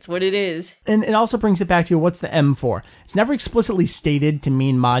Majin. That's what it is. And it also brings it back to what's the M for? It's never explicitly stated to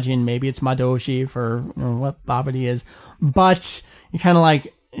mean Majin. Maybe it's Madoshi for what Babidi is. But you're kind of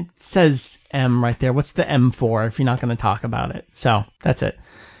like, it says M right there. What's the M for if you're not going to talk about it? So that's it.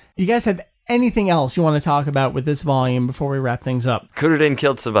 You guys have anything else you want to talk about with this volume before we wrap things up? Kudadin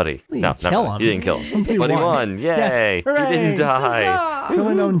killed somebody. He didn't kill him. He didn't kill him. He But he won. won. Yay. Yes. Hooray. He didn't die.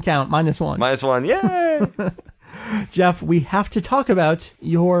 Kill don't count. -1. -1. Yay. Jeff, we have to talk about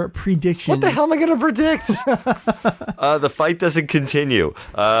your predictions. What the hell am I going to predict? The fight doesn't continue.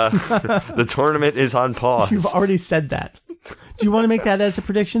 The tournament is on pause. You've already said that. Do you want to make that as a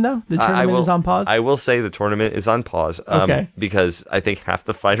prediction, though? The tournament is on pause? I will say the tournament is on pause. Okay. Because I think half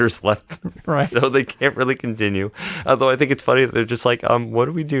the fighters left. Right. So they can't really continue. Although I think it's funny that they're just like, what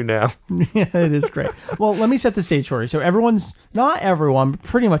do we do now? Yeah, it is great. Well, let me set the stage for you. So not everyone, but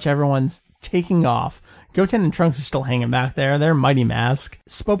pretty much everyone's taking off. Goten and Trunks are still hanging back there. They're Mighty Mask.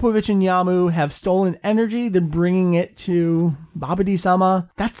 Spopovich and Yamu have stolen energy. They're bringing it to Babidi-sama.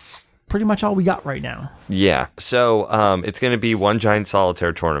 That's pretty much all we got right now. Yeah. So it's going to be one giant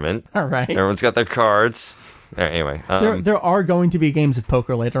solitaire tournament. All right. Everyone's got their cards. Anyway. There are going to be games of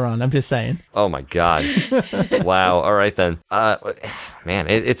poker later on. I'm just saying. Oh, my God. Wow. All right, then. Man,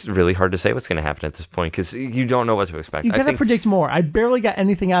 it's really hard to say what's going to happen at this point because you don't know what to expect. You got to predict more. I barely got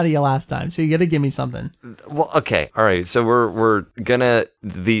anything out of you last time, so you got to give me something. Well, okay. All right. So we're going to...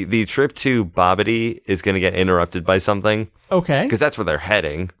 The trip to Babidi is going to get interrupted by something. Okay. Because that's where they're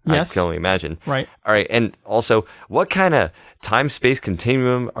heading. Yes. I can only imagine. Right. All right. And also, what kind of time-space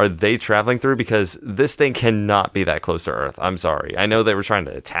continuum are they traveling through? Because this thing cannot be that close to Earth. I'm sorry. I know they were trying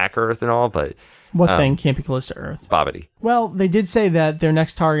to attack Earth and all, but... What thing can't be close to Earth? Babidi. Well, they did say that their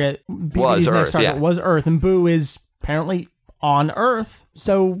next target, BBD's next target, was Earth, and Boo is apparently on Earth,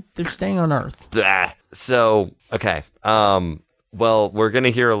 so they're staying on Earth. Blah. So, okay. Well, we're going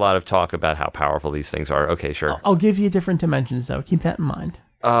to hear a lot of talk about how powerful these things are. Okay, sure. I'll give you different dimensions, though. Keep that in mind.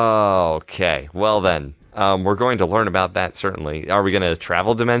 Okay. Well, then. We're going to learn about that, certainly. Are we going to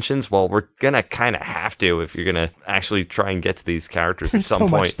travel dimensions? Well, we're going to kind of have to if you're going to actually try and get to these characters at some There's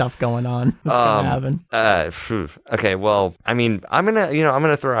so point. much stuff going on. That's going to happen. Okay, well, I mean, I'm going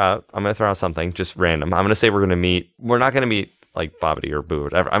to throw out something just random. I'm going to say we're not going to meet like Babidi or Boo or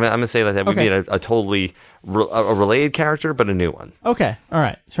whatever. I'm going to say that we meet a totally a related character, but a new one. Okay, all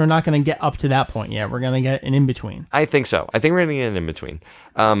right. So we're not going to get up to that point yet. We're going to get an in-between. I think so. I think we're going to get an in-between.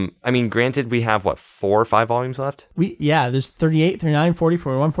 I mean, granted, we have, 4 or 5 volumes left? There's 38, 39, 40,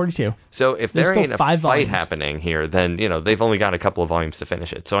 41, 42. So if There's there ain't still a 5 fight volumes happening here, then, they've only got a couple of volumes to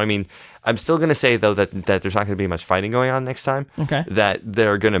finish it. So, I mean, I'm still going to say, though, that there's not going to be much fighting going on next time. Okay. That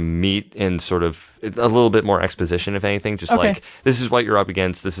they're going to meet in sort of a little bit more exposition, if anything. Just like, this is what you're up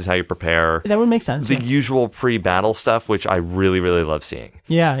against. This is how you prepare. That would make sense. The usual pre-battle stuff, which I really, really love seeing.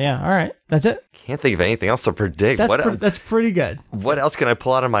 Yeah. All right. That's it. Can't think of anything else to predict. That's pretty good. What else can I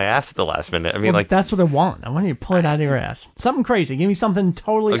pull out of my ass at the last minute? I mean, that's what I want. I want you to pull it out of your ass. Something crazy. Give me something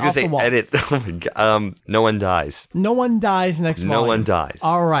totally off the wall. Edit. Oh my God. No one dies. No one dies next volume. No one dies.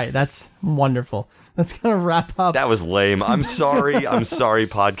 All right. That's wonderful. That's going to wrap up. That was lame. I'm sorry. I'm sorry,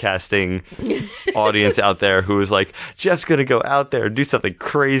 podcasting audience out there who is like, Jeff's going to go out there and do something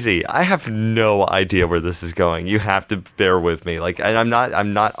crazy. I have no idea where this is going. You have to bear with me. Like, and I'm not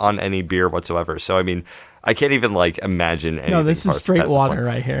on any beer whatsoever. So, I mean, I can't even imagine anything. No, this is straight water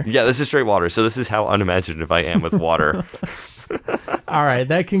right here. Yeah, this is straight water. So this is how unimaginative I am with water. All right,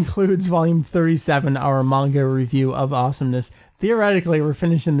 that concludes volume 37, our manga review of Awesomeness. Theoretically, we're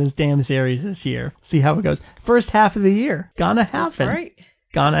finishing this damn series this year. See how it goes. First half of the year. Gonna happen. That's right.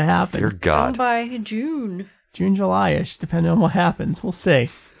 Gonna happen. Dear God. Done by June. June, July-ish, depending on what happens. We'll see.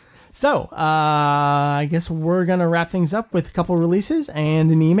 So, I guess we're going to wrap things up with a couple releases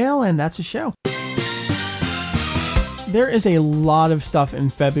and an email, and that's a show. There is a lot of stuff in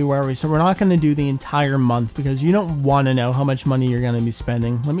February, so we're not going to do the entire month because you don't want to know how much money you're going to be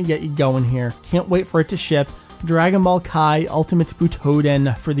spending. Let me get you going here. Can't wait for it to ship. Dragon Ball Kai Ultimate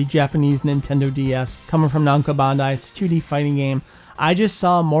Butoden for the Japanese Nintendo DS, coming from Namco Bandai. It's a 2D fighting game. I just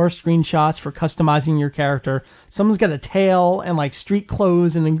saw more screenshots for customizing your character. Someone's got a tail and street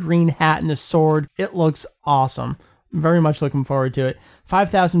clothes and a green hat and a sword. It looks awesome. Very much looking forward to it.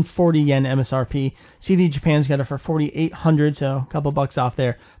 5,040 yen MSRP. CD Japan's got it for 4,800, so a couple bucks off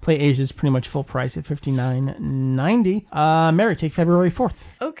there. Play Asia's pretty much full price at $59.90. Mary, take February 4th.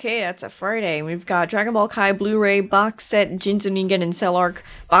 Okay, that's a Friday. We've got Dragon Ball Kai Blu-ray box set, Jinzu Ningen and Cell Arc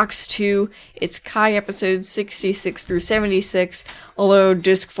box 2. It's Kai episodes 66 through 76, although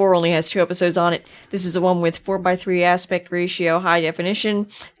disc 4 only has 2 episodes on it. This is the one with 4:3 aspect ratio, high definition,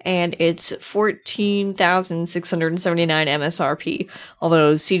 and it's 14,679 MSRP.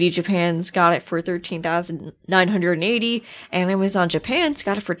 Although CD Japan's got it for 13,980, and Amazon Japan's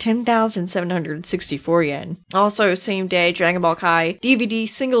got it for 10,764 yen. Also, same day, Dragon Ball Kai DVD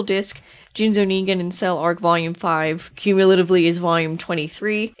single disc, Jinzo Negan and Cell Arc Volume 5 cumulatively is Volume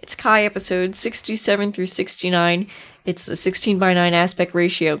 23. It's Kai episodes 67 through 69. It's a 16:9 aspect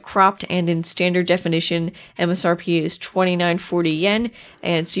ratio, cropped and in standard definition. MSRP is 2940 yen,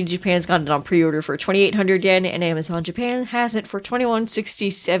 and CD Japan's got it on pre-order for 2800 yen, and Amazon Japan has it for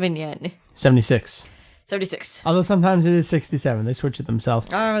 2167 yen. 76. 76. Although sometimes it is 67. They switch it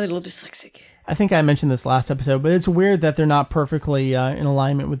themselves. I'm a little dyslexic. I think I mentioned this last episode, but it's weird that they're not perfectly in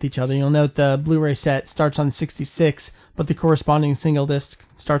alignment with each other. You'll note the Blu-ray set starts on 66, but the corresponding single disc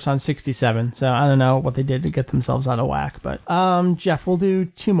starts on 67. So I don't know what they did to get themselves out of whack. But Jeff, we'll do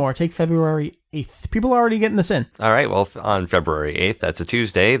 2 more. Take February 8th. People are already getting this in. All right, well, on February 8th, that's a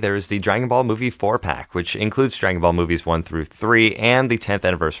Tuesday, there's the Dragon Ball Movie 4-pack, which includes Dragon Ball Movies 1 through 3 and the 10th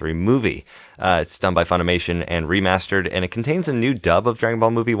anniversary movie. It's done by Funimation and remastered, and it contains a new dub of Dragon Ball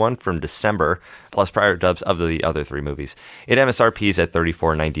Movie 1 from December, plus prior dubs of the other 3 movies. It MSRPs at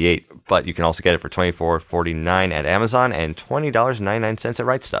 $34.98, but you can also get it for $24.49 at Amazon and $20.99 at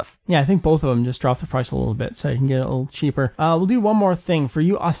Right Stuff. Yeah, I think both of them just dropped the price a little bit, so you can get it a little cheaper. We'll do one more thing. For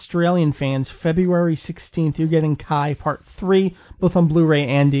you Australian fans, February 16th, you're getting Kai Part 3, both on Blu-ray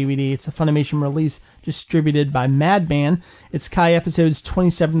and DVD. It's a Funimation release distributed by Madman. It's Kai episodes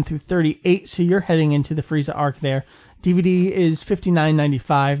 27 through 38, so you're heading into the Frieza arc there. DVD is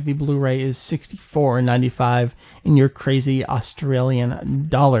 $59.95. The Blu-ray is $64.95 in your crazy Australian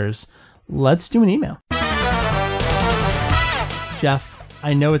dollars. Let's do an email. Jeff,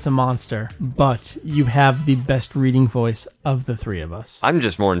 I know it's a monster, but you have the best reading voice of the 3 of us. I'm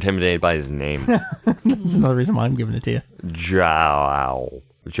just more intimidated by his name. That's another reason why I'm giving it to you. Joao.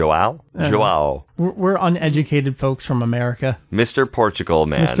 Joao? We're uneducated folks from America. Mr. Portugal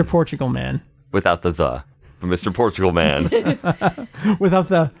Man. Mr. Portugal Man. Without the. But Mr. Portugal Man. Without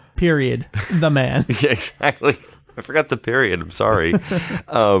the period. The man. Yeah, exactly. I forgot the period. I'm sorry.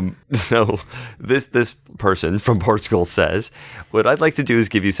 So this person from Portugal says, what I'd like to do is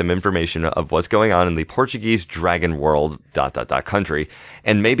give you some information of what's going on in the Portuguese dragon world ... country,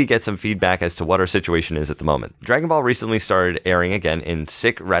 and maybe get some feedback as to what our situation is at the moment. Dragon Ball recently started airing again in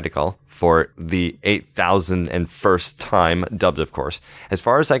Sick Radical for the 8,001st time, dubbed of course. As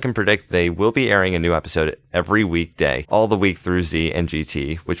far as I can predict, they will be airing a new episode every weekday, all the week through Z and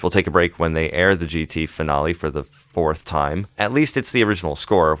GT, which will take a break when they air the GT finale for the 4th time. At least it's the original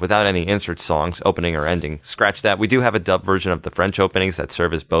score, without any insert songs, opening or ending. Scratch that, we do have a dub version of the French openings that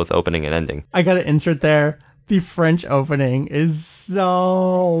serve as both opening and ending. I gotta insert there. The French opening is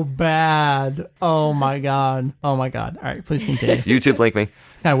so bad. Oh my god. Oh my god. All right, please continue. YouTube link me.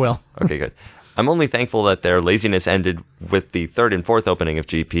 I will. Okay, good. I'm only thankful that their laziness ended with the 3rd and 4th opening of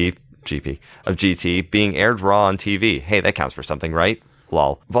GT being aired raw on TV. Hey, that counts for something, right?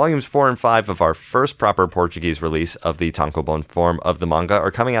 Lol. Volumes 4 and 5 of our first proper Portuguese release of the tankobon form of the manga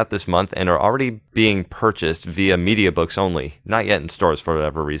are coming out this month and are already being purchased via media books only, not yet in stores for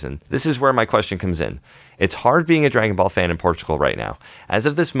whatever reason. This is where my question comes in. It's hard being a Dragon Ball fan in Portugal right now. As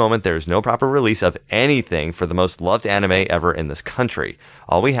of this moment, there is no proper release of anything for the most loved anime ever in this country.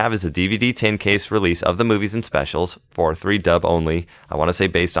 All we have is a DVD tin case release of the movies and specials, 4/3 dub only. I want to say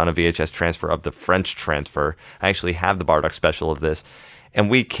based on a VHS transfer of the French transfer. I actually have the Bardock special of this. And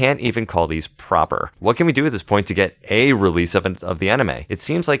we can't even call these proper. What can we do at this point to get a release of the anime? It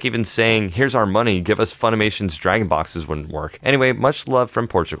seems like even saying, here's our money, give us Funimation's Dragon Boxes wouldn't work. Anyway, much love from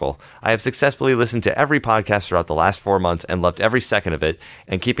Portugal. I have successfully listened to every podcast throughout the last 4 months and loved every second of it,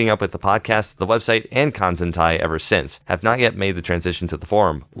 and keeping up with the podcast, the website, and Kanzentai ever since. Have not yet made the transition to the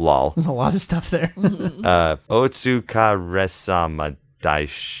forum. Lol. There's a lot of stuff there. Otsukaresama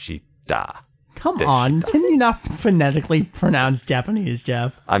daishita. Come on, can you not phonetically pronounce Japanese,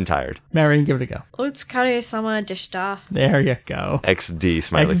 Jeff? I'm tired. Marion, give it a go. Otsukare-sama deshita. There you go. XD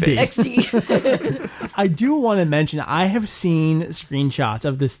smiley XD. face. XD. I do want to mention, I have seen screenshots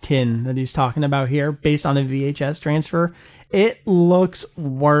of this tin that he's talking about here based on a VHS transfer. It looks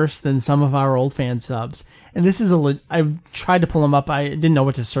worse than some of our old fan subs. And this is I've tried to pull them up. I didn't know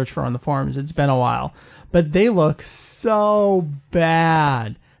what to search for on the forums. It's been a while. But they look so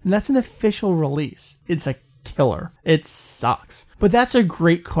bad. And that's an official release. It's a killer. It sucks. But that's a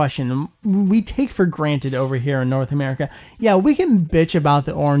great question. We take for granted over here in North America. Yeah, we can bitch about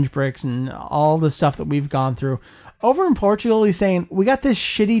the orange bricks and all the stuff that we've gone through. Over in Portugal, he's saying, we got this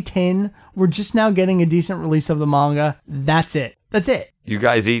shitty tin. We're just now getting a decent release of the manga. That's it. That's it. You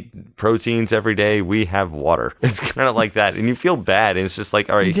guys eat proteins every day. We have water. It's kind of like that. And you feel bad. And it's just like,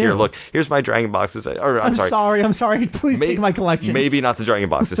 all right, here, look, here's my Dragon boxes. I'm sorry. Please take my collection. Maybe not the Dragon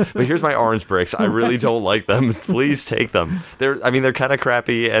boxes, but here's my orange bricks. I really don't like them. Please take them. They're kind of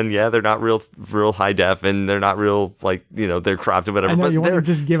crappy. And yeah, they're not real high def. And they're not real, like, they're cropped or whatever. I know, but you want to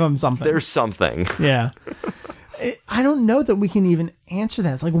just give them something. There's something. Yeah. I don't know that we can even answer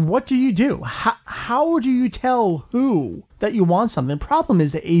that. It's like, what do you do? How do you tell who that you want something? The problem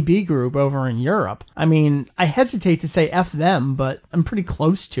is the AB group over in Europe. I mean, I hesitate to say F them, but I'm pretty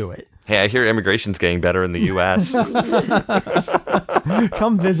close to it. Hey, I hear immigration's getting better in the U.S.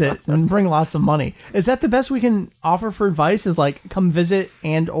 Come visit and bring lots of money. Is that the best we can offer for advice? Is like, come visit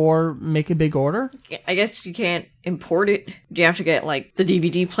and or make a big order? I guess you can't import it. Do you have to get like the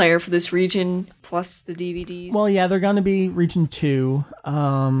DVD player for this region plus the DVDs? Well, yeah, they're going to be region 2,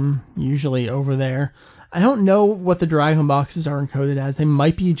 usually over there. I don't know what the Dragon boxes are encoded as. They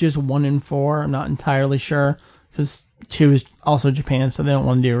might be just 1 and 4. I'm not entirely sure because 2 is also Japan, so they don't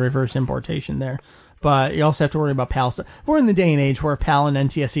want to do a reverse importation there. But you also have to worry about PAL stuff. We're in the day and age where PAL and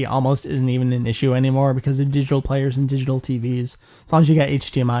NTSC almost isn't even an issue anymore because of digital players and digital TVs. As long as you got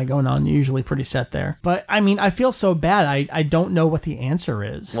HDMI going on, you're usually pretty set there. But, I mean, I feel so bad. I don't know what the answer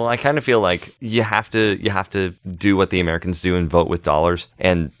is. Well, I kind of feel like you have to do what the Americans do and vote with dollars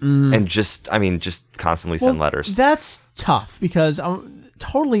and just constantly send letters. That's tough because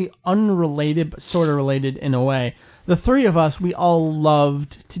totally unrelated, but sort of related in a way. The three of us, we all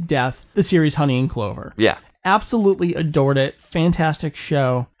loved to death the series Honey and Clover. Yeah. Absolutely adored it. Fantastic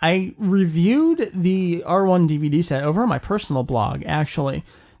show. I reviewed the R1 DVD set over on my personal blog, actually.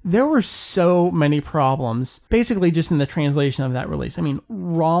 There were so many problems, basically just in the translation of that release. I mean,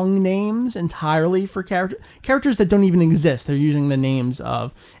 wrong names entirely for characters that don't even exist. They're using the names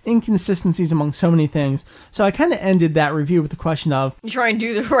of inconsistencies among so many things. So I kind of ended that review with the question of... You try and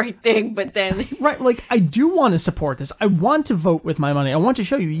do the right thing, but then... Right, like, I do want to support this. I want to vote with my money. I want to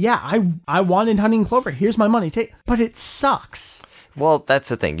show you, yeah, I wanted Honey and Clover. Here's my money. But it sucks. Well, that's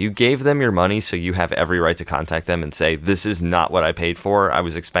the thing. You gave them your money, so you have every right to contact them and say, this is not what I paid for. I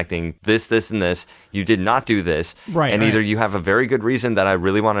was expecting this, this, and this. You did not do this. Right. And either you have a very good reason that I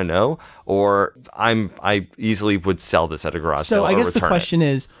really want to know, or I easily would sell this at a garage sale or return it. So I guess the question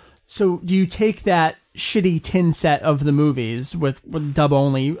is, so do you take that shitty tin set of the movies with dub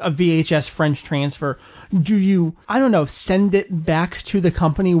only, a VHS French transfer, do you, I don't know, send it back to the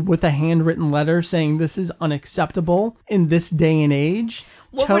company with a handwritten letter saying this is unacceptable in this day and age?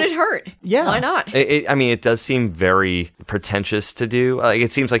 What would it hurt? Yeah. Why not? It does seem very pretentious to do.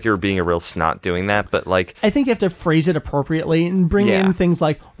 It seems like you're being a real snot doing that, but like... I think you have to phrase it appropriately and bring in things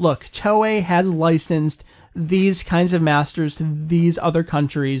like, look, Toei has licensed these kinds of masters to these other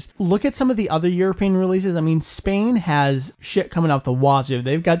countries. Look at some of the other European releases. I mean, Spain has shit coming out the wazoo.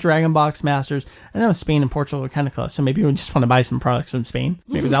 They've got Dragon Box masters. I know Spain and Portugal are kind of close, so maybe we just want to buy some products from Spain.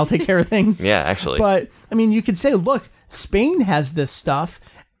 Maybe that'll take care of things. Yeah, actually. But, I mean, you could say, look, Spain has this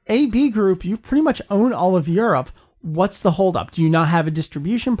stuff. AB Group, you pretty much own all of Europe. What's the holdup? Do you not have a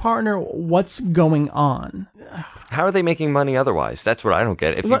distribution partner? What's going on? How are they making money otherwise? That's what I don't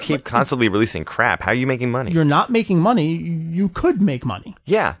get. If you keep constantly releasing crap, how are you making money? You're not making money. You could make money.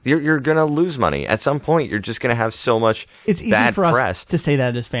 Yeah, you're going to lose money. At some point, you're just going to have so much It's easy bad for us press. to say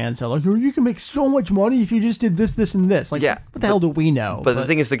that as fans. So like, you can make so much money if you just did this, this, and this. Like, what the hell do we know? But the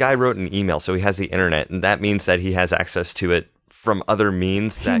thing is, the guy wrote an email, so he has the internet, and that means that he has access to it from other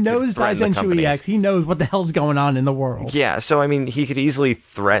means that he knows Daizenshuu EX. He knows what the hell's going on in the world. Yeah, so I mean, he could easily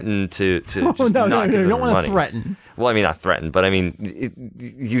threaten to just no, not give them money. You don't want to threaten. Well, I mean, not threaten, but I mean,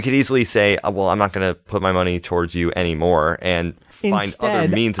 you could easily say, well, I'm not going to put my money towards you anymore and find other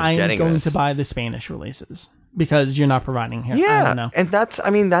means of getting this. I'm going to buy the Spanish releases because you're not providing here. Yeah, I don't know. And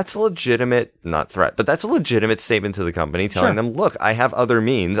that's a legitimate, not threat, but that's a legitimate statement to the company telling them, look, I have other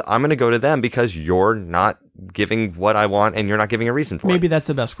means. I'm going to go to them because you're not giving what I want and you're not giving a reason for it. Maybe that's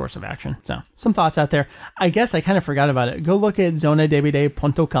the best course of action. So, some thoughts out there. I guess I kind of forgot about it. Go look at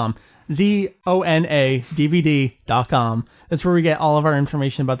zonadvd.com. zonadvd.com. That's where we get all of our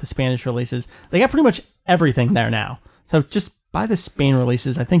information about the Spanish releases. They got pretty much everything there now. So just buy the Spain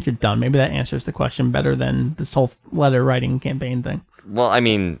releases. I think you're done. Maybe that answers the question better than this whole letter writing campaign thing. Well, I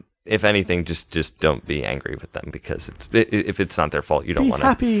mean, if anything, just don't be angry with them because if it's not their fault, you don't want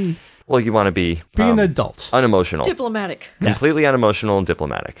to. Be happy. Well, you want to be an adult. Unemotional. Diplomatic. Completely unemotional and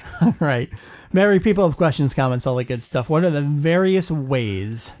diplomatic. Right. Mary, people have questions, comments, all that good stuff. What are the various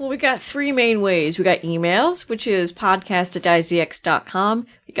ways? Well, we got 3 main ways. We got emails, which is podcast@dicezx.com.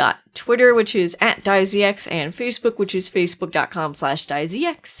 We got Twitter, which is @DaiZX, and Facebook, which is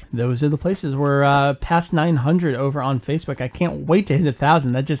facebook.com/DaiZX. Those are the places. We're past 900 over on Facebook. I can't wait to hit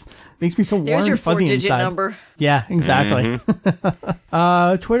 1,000. That just makes me so warm There's your and fuzzy 4-digit inside. number. Yeah, exactly.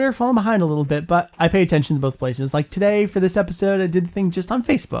 Twitter, falling behind a little bit, but I pay attention to both places. Like today, for this episode, I did things just on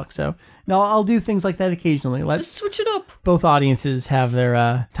Facebook. So now I'll do things like that occasionally. Just switch it up. Both audiences have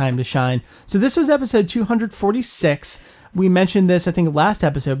their time to shine. So this was episode 246. We mentioned this, I think, last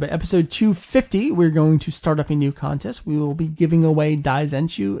episode, but episode 250, we're going to start up a new contest. We will be giving away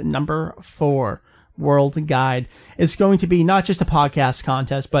Daizenshu number 4 World Guide. It's going to be not just a podcast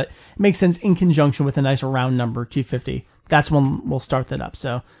contest, but it makes sense in conjunction with a nice round number, 250. That's when we'll start that up.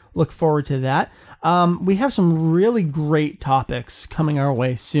 So look forward to that. We have some really great topics coming our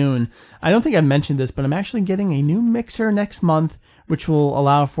way soon. I don't think I mentioned this, but I'm actually getting a new mixer next month, which will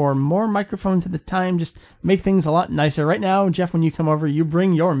allow for more microphones at the time, just make things a lot nicer. Right now, Jeff, when you come over, you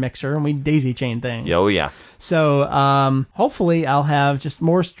bring your mixer and we daisy chain things. Oh, yeah. So hopefully I'll have just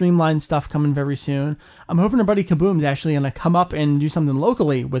more streamlined stuff coming very soon. I'm hoping our buddy Kaboom's actually going to come up and do something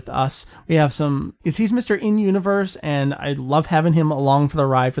locally with us. We have some, because he's Mr. In-Universe, and I love having him along for the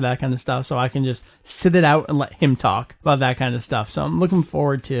ride for that kind of stuff, so I can just sit it out and let him talk about that kind of stuff. So I'm looking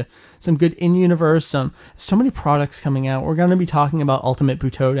forward to some good In-Universe, so many products coming out. We're going to be talking about Ultimate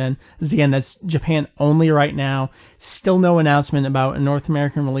Butoden. Again, that's Japan only right now. Still no announcement about a North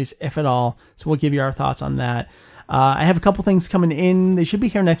American release, if at all, so we'll give you our thoughts on that. I have a couple things coming in. They should be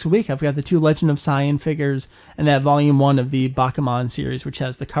here next week. I've got the 2 Legend of Cyan figures and that Volume 1 of the Bakuman series, which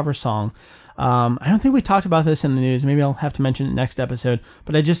has the cover song. I don't think we talked about this in the news. Maybe I'll have to mention it next episode.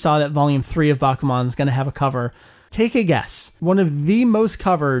 But I just saw that Volume 3 of Bakuman is going to have a cover. Take a guess. One of the most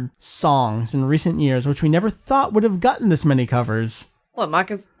covered songs in recent years, which we never thought would have gotten this many covers. What, not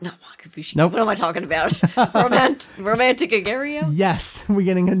Makafushi? Nope. What am I talking about? Romantic Agario? Yes, we're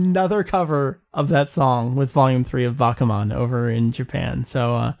getting another cover of that song with Volume 3 of Bakuman over in Japan.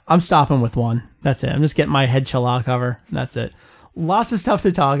 So I'm stopping with one. That's it. I'm just getting my Head Chala cover. That's it. Lots of stuff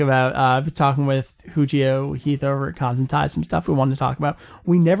to talk about. I've been talking with Hujio Heath over at Consentai, some stuff we wanted to talk about.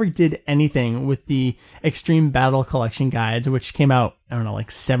 We never did anything with the Extreme Battle Collection guides, which came out, I don't know,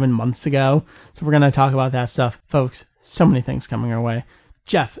 like 7 months ago. So we're going to talk about that stuff. Folks, so many things coming our way.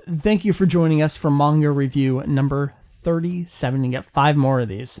 Jeff, thank you for joining us for manga review number 37. You get 5 more of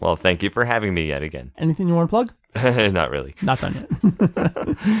these. Well, thank you for having me yet again. Anything you want to plug? Not really. Not done yet.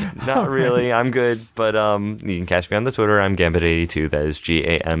 Not really. I'm good. But you can catch me on the Twitter. I'm Gambit82. That is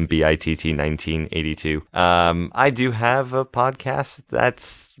GAMBITT1982. I do have a podcast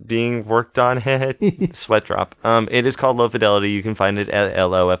that's being worked on. Sweat drop. It is called Low Fidelity. You can find it at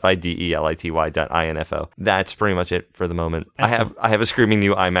LOFIDELITY.info. That's pretty much it for the moment. Excellent. I have a screaming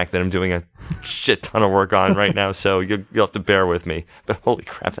new iMac that I'm doing a shit ton of work on right now, so you'll have to bear with me. But holy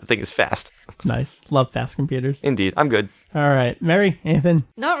crap, that thing is fast. Nice. Love fast computers. Indeed. I'm good. All right. Mary, Nathan?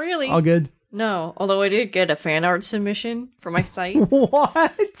 Not really. All good? No. Although I did get a fan art submission for my site.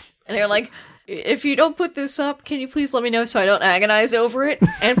 What? And they're like, if you don't put this up, can you please let me know so I don't agonize over it?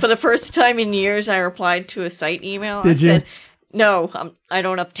 And for the first time in years, I replied to a site email. Did I you? said, no, I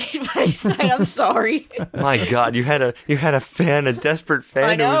don't update my site. I'm sorry. My God, you had a fan, a desperate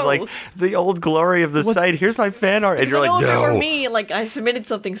fan who was like the old glory of the site. Here's my fan art, and you're like, no. For me, like I submitted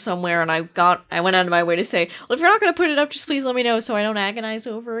something somewhere, and I went out of my way to say, well, if you're not going to put it up, just please let me know so I don't agonize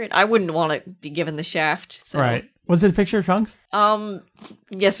over it. I wouldn't want to be given the shaft. So. Right? Was it a picture of Trunks?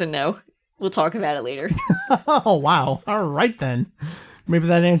 Yes and no. We'll talk about it later. Oh wow! All right then. Maybe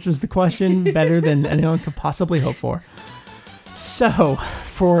that answers the question better than anyone could possibly hope for. So,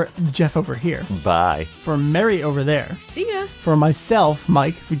 for Jeff over here. Bye. For Mary over there. See ya. For myself,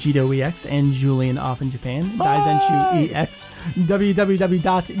 Mike, Fujito EX, and Julian off in Japan. Daizenshu EX.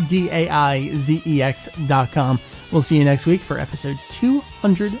 www.daizex.com. We'll see you next week for episode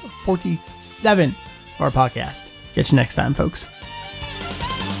 247 of our podcast. Catch you next time, folks.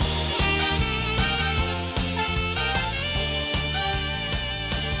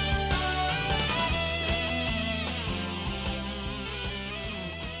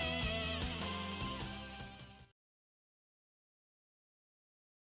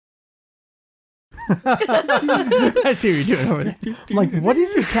 I see what you're doing over there. I'm like, what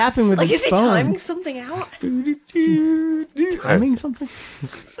is he tapping with his phone? Is he timing something out? Timing something?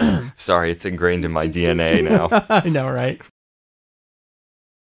 Sorry, it's ingrained in my DNA now. I know, right?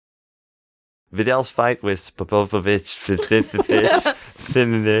 Vidal's fight with Popovich.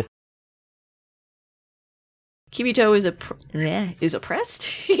 Kibito is oppressed?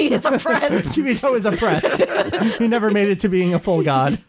 He is oppressed. Kibito is oppressed. He never made it to being a full god.